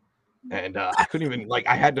cigarettes, and I couldn't even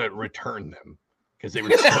I had to return them because they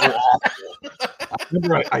were so awful. I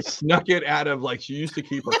remember I snuck it out of she used to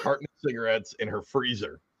keep her carton of cigarettes in her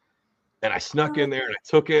freezer. And I snuck in there and I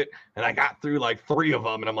took it and I got through 3 of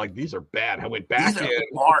them and I'm like, these are bad. I went back in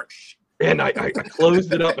and I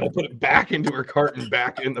closed it up and I put it back into her carton,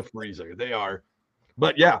 back in the freezer. They are.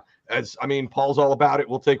 But yeah, Paul's all about it.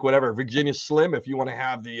 We'll take whatever. Virginia Slim, if you want to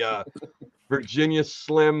have the Virginia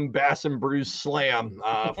Slim Bass and Brews Slam,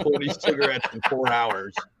 40 cigarettes in 4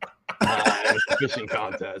 hours in a fishing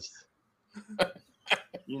contest.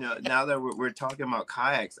 Now that we're talking about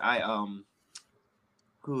kayaks,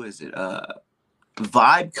 who is it?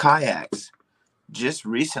 Vibe Kayaks just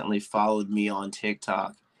recently followed me on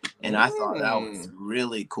TikTok, and I thought that was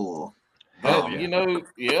really cool.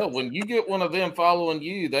 When you get one of them following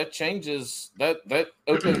you, that changes that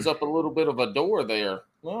opens up a little bit of a door there.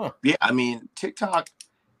 Huh. Yeah, TikTok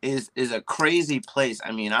is a crazy place.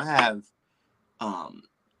 I have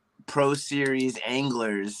Pro Series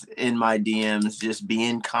anglers in my DMs just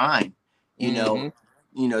being kind.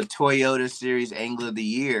 Toyota Series Angler of the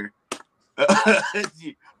Year. I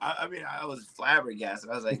was flabbergasted.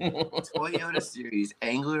 I was like, Toyota Series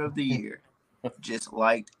Angler of the Year just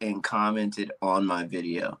liked and commented on my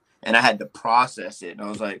video. And I had to process it. And I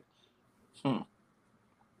was like,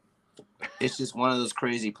 It's just one of those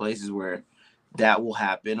crazy places where that will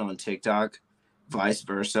happen on TikTok, vice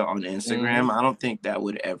versa on Instagram. I don't think that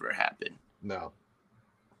would ever happen. No.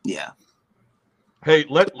 Yeah. Hey,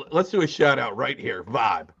 let's do a shout out right here.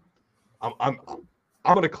 Vibe. I'm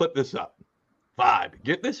gonna clip this up. Vibe.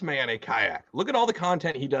 Get this man a kayak. Look at all the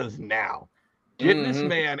content he does now. Get this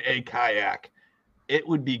man a kayak. It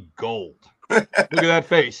would be gold. Look at that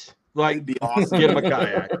face. It'd be awesome. Get him a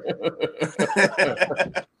kayak.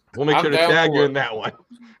 We'll make sure to tag you in that one.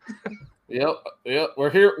 Yep.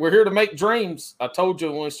 We're here to make dreams. I told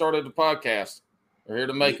you when we started the podcast. We're here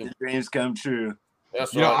to make them. Dreams come true.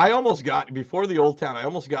 That's right. I almost got before the Old Town. I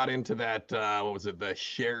almost got into that. What was it? The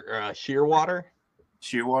Shearwater.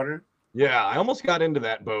 Shearwater. Yeah, I almost got into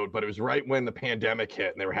that boat, but it was right when the pandemic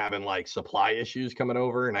hit, and they were having supply issues coming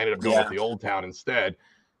over, and I ended up going with the Old Town instead.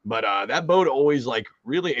 But that boat always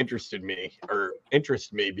really interested me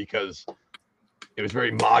because it was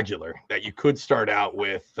very modular. That you could start out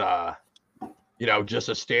with just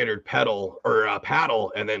a standard pedal or a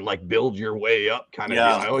paddle and then build your way up kind of deal.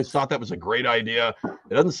 I always thought that was a great idea.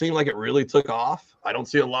 It doesn't seem like it really took off. I don't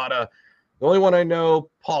see a lot of the only one I know,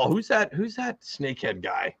 Paul, who's that snakehead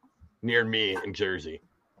guy near me in Jersey?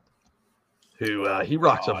 Who he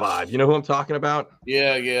rocks a vibe. You know who I'm talking about?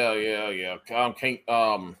 Yeah.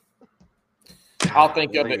 I'll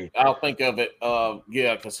think of it.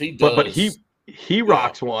 Because he does. But he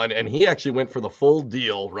rocks one, and he actually went for the full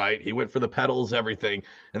deal, right? He went for the pedals, everything,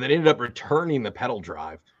 and then ended up returning the pedal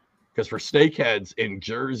drive because for snakeheads in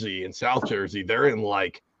Jersey, in South Jersey, they're in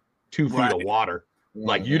 2 feet of water.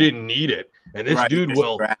 You didn't need it, and this dude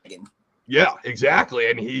will. Dragging. Yeah, exactly.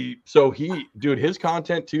 And his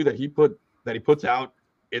content too that he puts out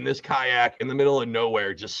in this kayak in the middle of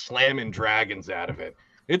nowhere, just slamming dragons out of it.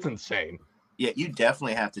 It's insane. Yeah, you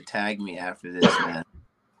definitely have to tag me after this, man.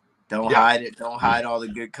 Don't hide it. Don't hide all the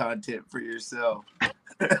good content for yourself.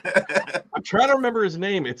 I'm trying to remember his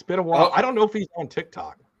name. It's been a while. Oh. I don't know if he's on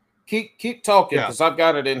TikTok. Keep talking Yeah. because I've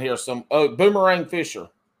got it in here. Boomerang Fisher.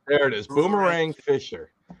 There it is. Boomerang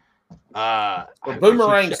Fisher. Or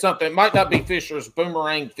Boomerang something. It might not be Fisher's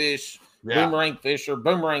Boomerang Fish. Yeah. Boomerang Fisher.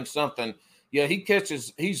 Boomerang something. Yeah,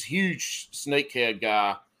 he's huge snakehead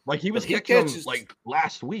guy. Like he was But catching them like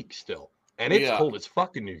last week still. And it's Yeah. cold as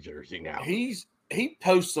fucking New Jersey now. He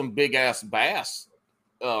posts some big ass bass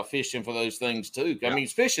fishing for those things too. I mean,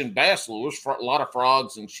 he's fishing bass lures for a lot of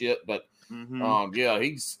frogs and shit, but yeah,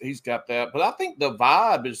 he's got that. But I think the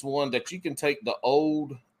Vibe is one that you can take the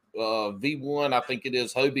old V1, I think it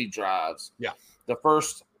is Hobie drives. Yeah. The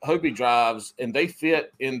first Hobie drives, and they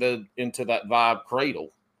fit into that Vibe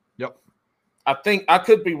cradle. Yep. I think I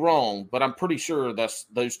could be wrong, but I'm pretty sure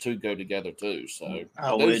those two go together too. So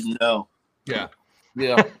I wouldn't know. Yeah.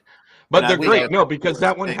 Yeah. But they're great. No, because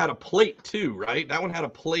that one had a plate too, right? That one had a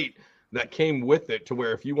plate that came with it to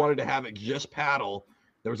where if you wanted to have it just paddle,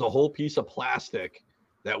 there was a whole piece of plastic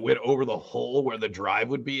that went over the hole where the drive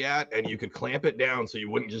would be at, and you could clamp it down so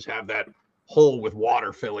you wouldn't just have that hole with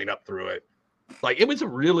water filling up through it. Like it was a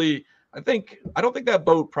really, I don't think that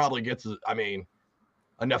boat probably gets,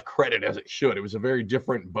 enough credit as it should. It was a very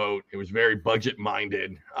different boat. It was very budget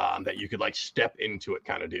minded, that you could like step into it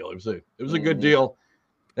kind of deal. It was a good deal.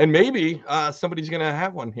 And maybe somebody's gonna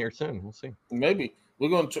have one here soon. We'll see. Maybe we're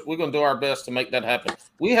gonna do our best to make that happen.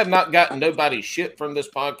 We have not gotten nobody's shit from this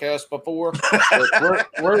podcast before,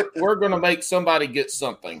 but we're gonna make somebody get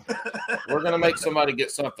something. We're gonna make somebody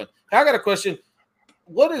get something. I got a question.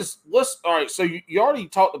 What's all right? So you already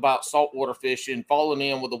talked about saltwater fishing, falling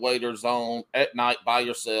in with the waders on at night by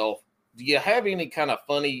yourself. Do you have any kind of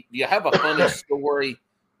funny? Do you have a funny story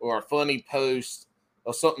or a funny post?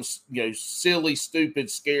 Or something, silly, stupid,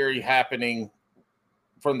 scary happening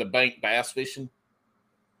from the bank bass fishing?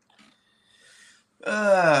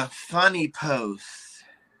 Funny post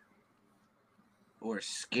or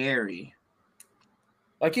scary.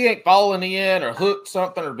 Like you ain't fallen in or hooked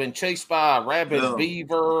something or been chased by a rabid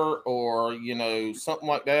beaver or, something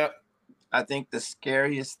like that? I think the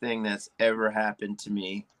scariest thing that's ever happened to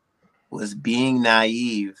me was being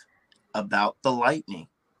naive about the lightning.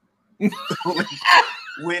 I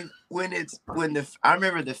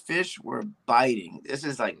remember the fish were biting. This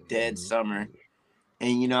is like dead summer,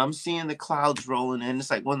 and I'm seeing the clouds rolling in. It's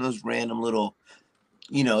like one of those random little,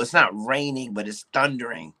 it's not raining, but it's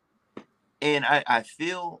thundering, and I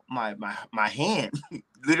feel my hand,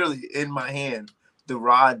 literally in my hand, the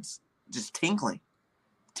rod's just tingling,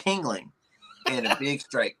 and a big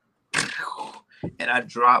strike, and I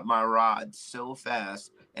dropped my rod so fast.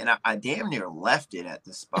 And I damn near left it at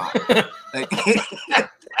the spot. Like,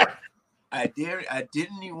 I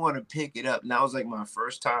didn't even want to pick it up. And that was like my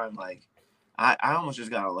first time. Like, I almost just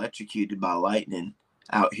got electrocuted by lightning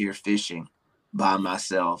out here fishing by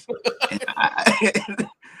myself. And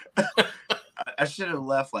I should have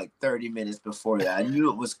left like 30 minutes before that. I knew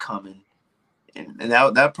it was coming. And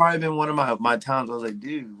that probably been one of my times. I was like,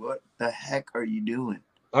 dude, what the heck are you doing?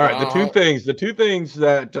 All right, the two things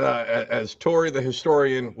that, as Tori the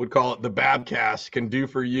historian would call it, the Babcast can do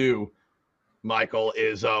for you, Michael,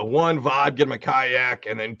 is one, Vibe, get him a kayak,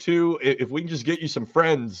 and then two, if we can just get you some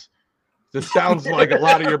friends. This sounds like a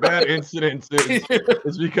lot of your bad incidents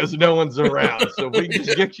is because no one's around. So if we can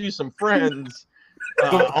just get you some friends,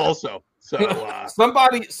 also. So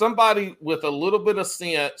somebody with a little bit of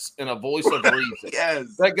sense and a voice of reason,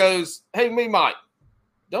 yes, that goes, "Hey, me, Mike,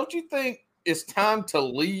 don't you think it's time to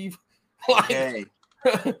leave?" The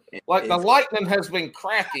lightning has been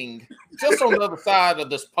cracking just on the other side of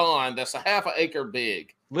this pond that's a half an acre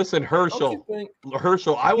big. Listen, Herschel,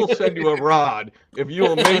 I will send you a rod if you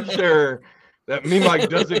will make sure that me Mike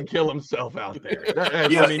doesn't kill himself out there. I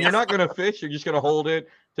mean, you're not going to fish. You're just going to hold it,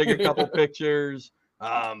 take a couple pictures.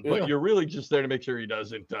 But you're really just there to make sure he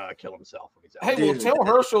doesn't kill himself when he's out. Hey, well, tell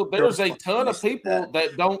Herschel there's a ton of people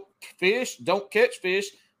that don't catch fish.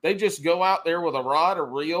 They just go out there with a rod, a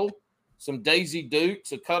reel, some Daisy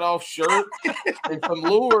Dukes, a cut-off shirt, and some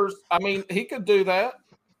lures. I mean, he could do that.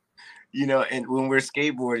 And when we're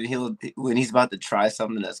skateboarding, when he's about to try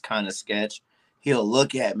something that's kind of sketch, he'll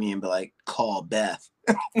look at me and be like, "Call Beth."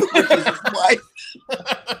 Which is his wife.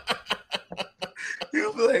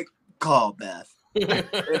 He'll be like, "Call Beth." And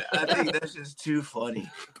I think that's just too funny.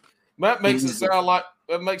 That makes it sound like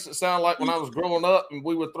when I was growing up and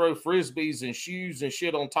we would throw frisbees and shoes and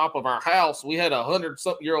shit on top of our house. We had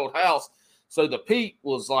 100-something-year-old house, so the peak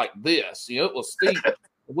was like this. It was steep.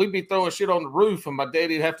 We'd be throwing shit on the roof, and my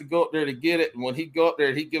daddy'd have to go up there to get it. And when he'd go up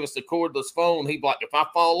there, he'd give us the cordless phone. He'd be like, "If I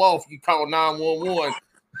fall off, you call 911."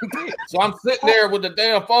 So I'm sitting there with the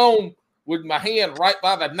damn phone with my hand right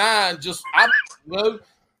by the 9.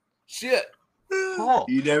 Shit. Paul,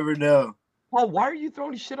 You never know. Paul, why are you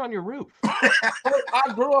throwing shit on your roof?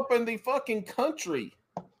 I grew up in the fucking country.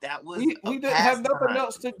 That was We didn't have nothing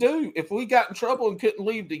else to do. If we got in trouble and couldn't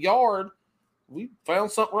leave the yard, we found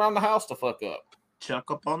something around the house to fuck up. Chuck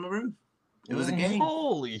up on the roof. It was a game.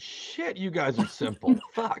 Holy shit, you guys are simple.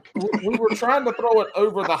 Fuck. We were trying to throw it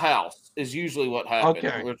over the house is usually what happened.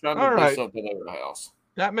 Okay. We were trying to All do right. something over the house.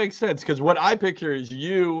 That makes sense because what I picture is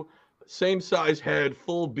you, same size head,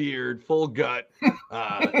 full beard, full gut,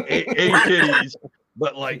 eight titties,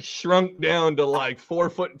 but like shrunk down to like 4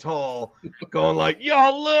 foot tall, going like,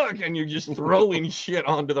 y'all look, and you're just throwing shit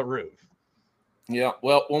onto the roof. Yeah.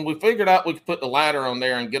 Well, when we figured out we could put the ladder on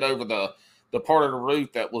there and get over the part of the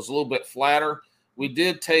roof that was a little bit flatter, we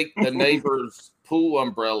did take the neighbors' pool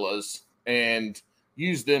umbrellas and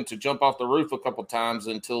use them to jump off the roof a couple times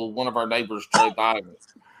until one of our neighbors drove by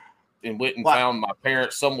and went and found my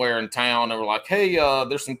parents somewhere in town. They were like, "Hey,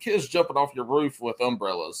 there's some kids jumping off your roof with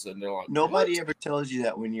umbrellas," and they're like, Nobody "What?" ever tells you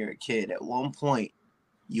that when you're a kid. At one point,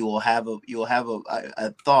 you will have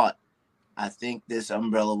a thought. I think this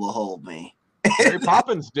umbrella will hold me. Mary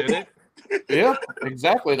Poppins did it. Yeah,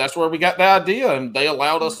 exactly. That's where we got the idea, and they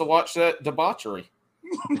allowed us to watch that debauchery.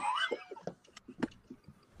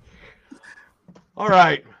 All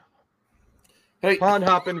right. Hey, Pond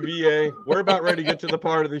hopping VA. We're about ready to get to the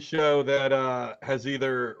part of the show that has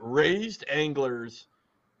either raised anglers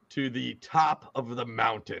to the top of the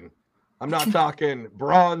mountain. I'm not talking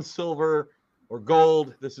bronze, silver, or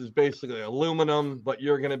gold. This is basically aluminum, but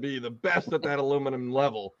you're going to be the best at that aluminum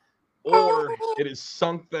level. Or it has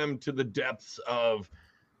sunk them to the depths of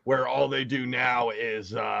where all they do now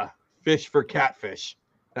is fish for catfish.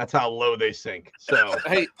 That's how low they sink. So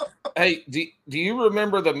hey, do you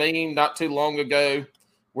remember the meme not too long ago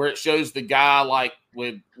where it shows the guy like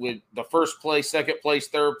with the first place, second place,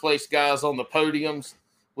 third place guys on the podiums?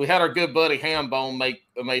 We had our good buddy Hambone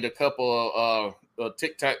made a couple of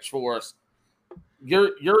Tic Tacs for us.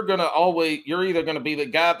 You're either gonna be the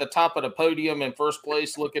guy at the top of the podium in first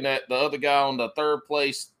place, looking at the other guy on the third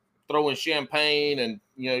place throwing champagne, and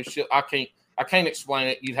shit. I can't explain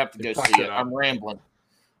it. You'd have to go see it. I'm rambling.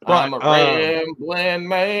 But, I'm a rambling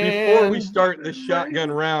man. Before we start this shotgun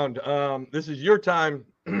round, this is your time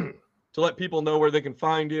to let people know where they can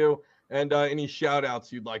find you and any shout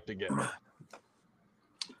outs you'd like to give.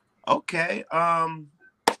 Okay.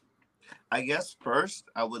 I guess first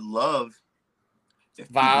I would love if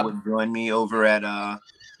people would join me over at on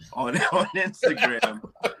Instagram.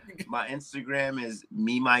 My Instagram is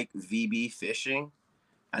MeMikeVB Fishing.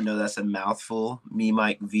 I know that's a mouthful.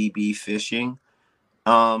 MeMikeVB Fishing.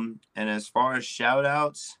 And as far as shout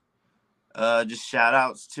outs, just shout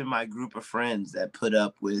outs to my group of friends that put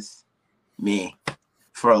up with me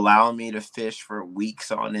for allowing me to fish for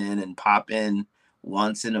weeks on end and pop in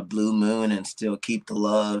once in a blue moon and still keep the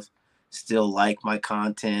love, still like my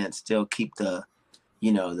content, still keep the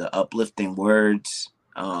uplifting words.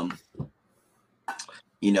 My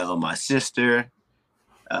sister,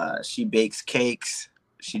 she bakes cakes.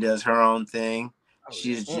 She does her own thing.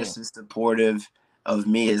 She's just as supportive of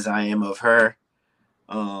me as I am of her.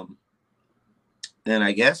 Then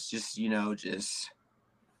I guess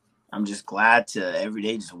I'm just glad to every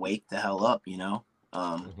day just wake the hell up,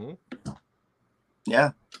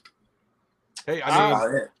 Yeah. Hey,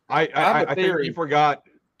 I think you forgot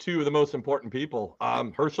two of the most important people,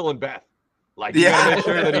 Herschel and Beth. Like, you gotta make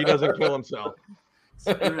sure that he doesn't kill himself.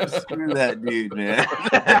 Screw that dude, man.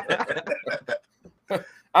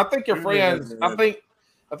 I think your friends.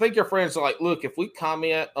 I think your friends are like, look, if we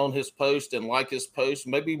comment on his post and like his post,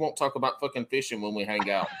 maybe we won't talk about fucking fishing when we hang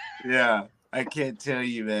out. Yeah, I can't tell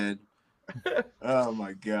you, man. Oh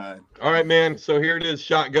my god. All right, man. So here it is,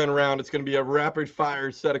 shotgun round. It's going to be a rapid fire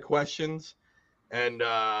set of questions, and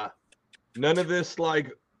none of this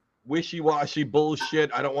like wishy-washy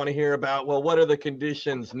bullshit. I don't want to hear about, well, what are the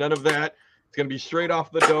conditions? None of that. It's going to be straight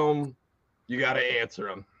off the dome. You got to answer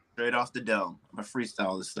them. Straight off the dome. I'm going to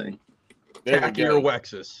freestyle this thing. Tacky or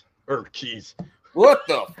Wexus? Or cheese. What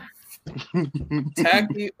the?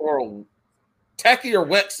 Tacky or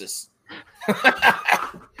Wexus?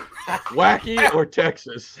 Wacky or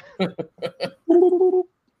Texas?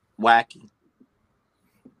 Wacky.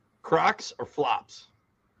 Crocs or flops?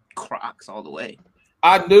 Crocs all the way.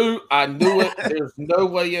 I knew it. There's no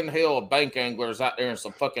way in hell a bank angler is out there in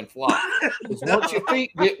some fucking flops. Because once your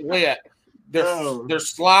feet get wet, they're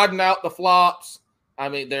sliding out the flops. I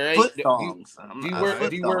mean, there ain't. Foot thongs.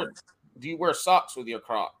 Do you wear socks with your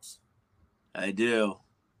Crocs? I do.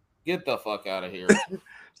 Get the fuck out of here.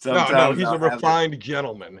 No, he's a refined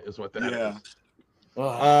gentleman, is what that is.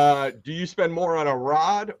 Do you spend more on a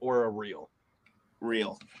rod or a reel?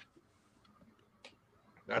 Real.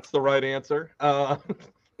 That's the right answer.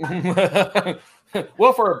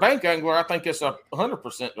 Well, for a bank angler, I think it's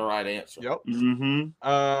 100% the right answer. Yep. Mm-hmm.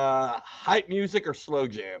 Hype music or slow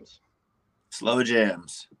jams? Slow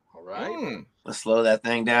jams. All right. Let's slow that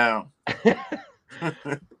thing down.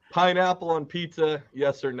 Pineapple on pizza,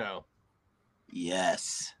 yes or no?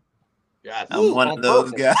 Yes. Yes. I'm one of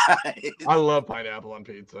those guys. I love pineapple on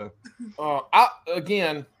pizza.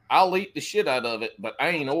 I'll eat the shit out of it, but I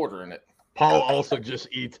ain't ordering it. Paul also just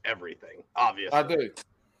eats everything, obviously. I do.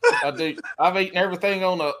 I've eaten everything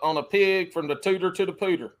on a pig, from the tooter to the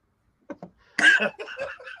pooter.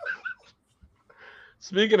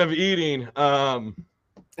 Speaking of eating,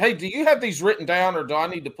 hey, do you have these written down, or do I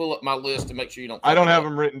need to pull up my list to make sure you don't? I don't have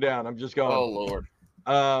them written down. I'm just going. Oh Lord.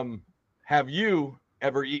 Have you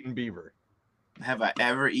ever eaten beaver? Have I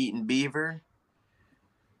ever eaten beaver?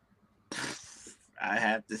 I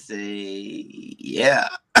have to say, yeah.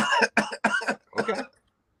 Okay.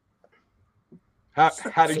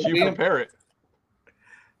 How did you prepare it?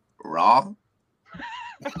 Raw.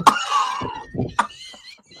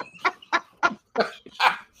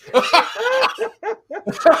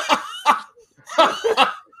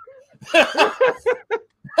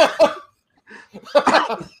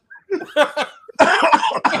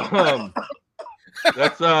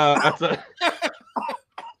 That's a.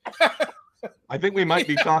 I think we might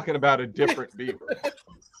be talking about a different beaver.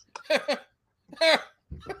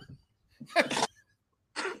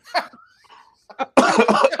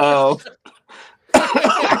 Oh.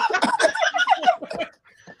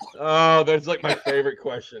 Oh, that's like my favorite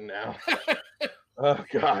question now. Oh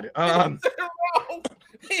God.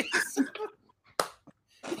 Yes.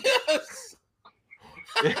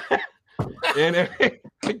 And I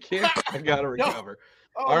can't. I gotta recover.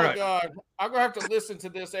 Oh All my right. God. I'm gonna have to listen to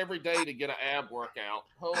this every day to get an ab workout.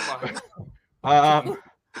 Oh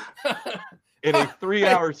In a my.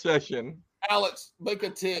 3-hour session. Alex, make a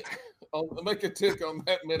tick. Make a tick on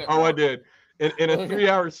that minute. Oh, I did. In a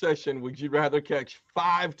 3-hour session, would you rather catch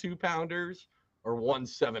 5 2-pounders or 1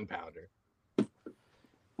 7-pounder?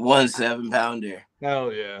 1 7-pounder.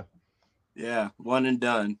 Hell yeah. Yeah, one and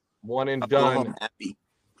done. One and I'll go done. home happy.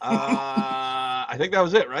 I think that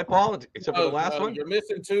was it, right, Paul? Except for the last one? You're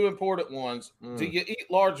missing 2 important ones. Do you eat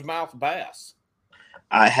largemouth bass?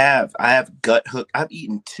 I have gut hook. I've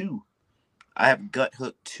eaten 2. I have gut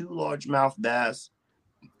hooked 2 largemouth bass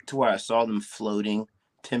to where I saw them floating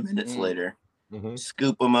 10 minutes later. Mm-hmm.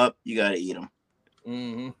 Scoop them up. You got to eat them.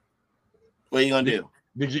 Mm-hmm. What are you going to do?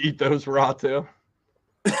 Did you eat those raw too?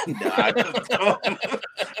 No, I cooked them.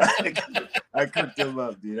 I cooked them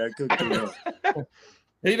up, dude. I cooked them up.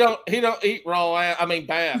 He don't eat raw. I mean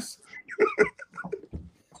bass.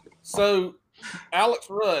 So, Alex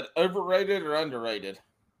Rudd, overrated or underrated?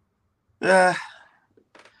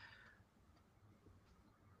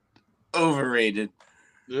 Overrated.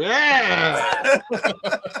 Yeah.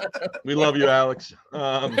 We love you, Alex.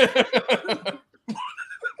 All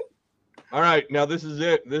right, now this is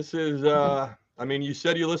it. This is I mean, you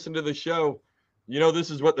said you listened to the show. You know this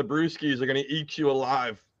is what the Brewskis are going to eat you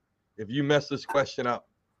alive if you mess this question up.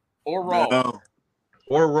 Or raw. No.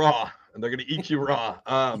 Or raw. And they're going to eat you raw.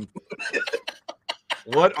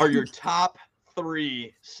 What are your top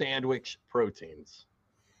 3 sandwich proteins?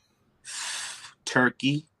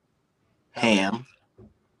 Turkey, ham,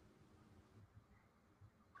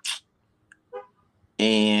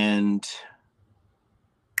 and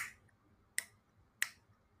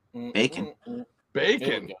bacon.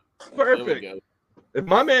 Bacon. There we Perfect. go. If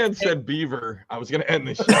my man said beaver, I was going to end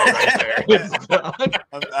the show right there. It's done.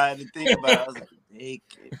 I had to think about it. I was like,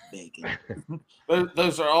 bacon.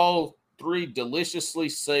 Those are all 3 deliciously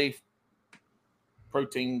safe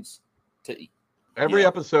proteins to eat. Every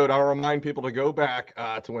episode, I'll remind people to go back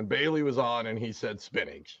to when Bailey was on and he said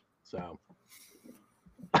spinach. So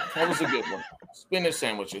That was a good one. Spinach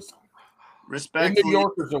sandwiches. Respectfully, New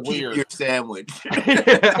Yorkers are keep weird. your sandwich.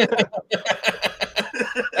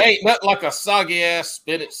 Ain't nothing like a soggy ass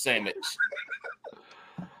spinach sandwich.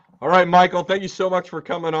 All right, Michael, thank you so much for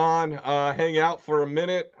coming on. Hang out for a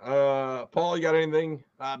minute. Paul, you got anything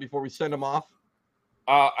before we send them off?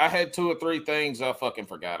 I had 2 or 3 things. I fucking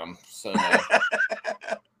forgot them. So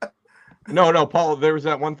No, Paul, there was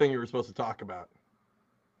that one thing you were supposed to talk about.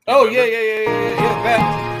 Oh, yeah.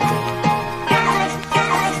 That.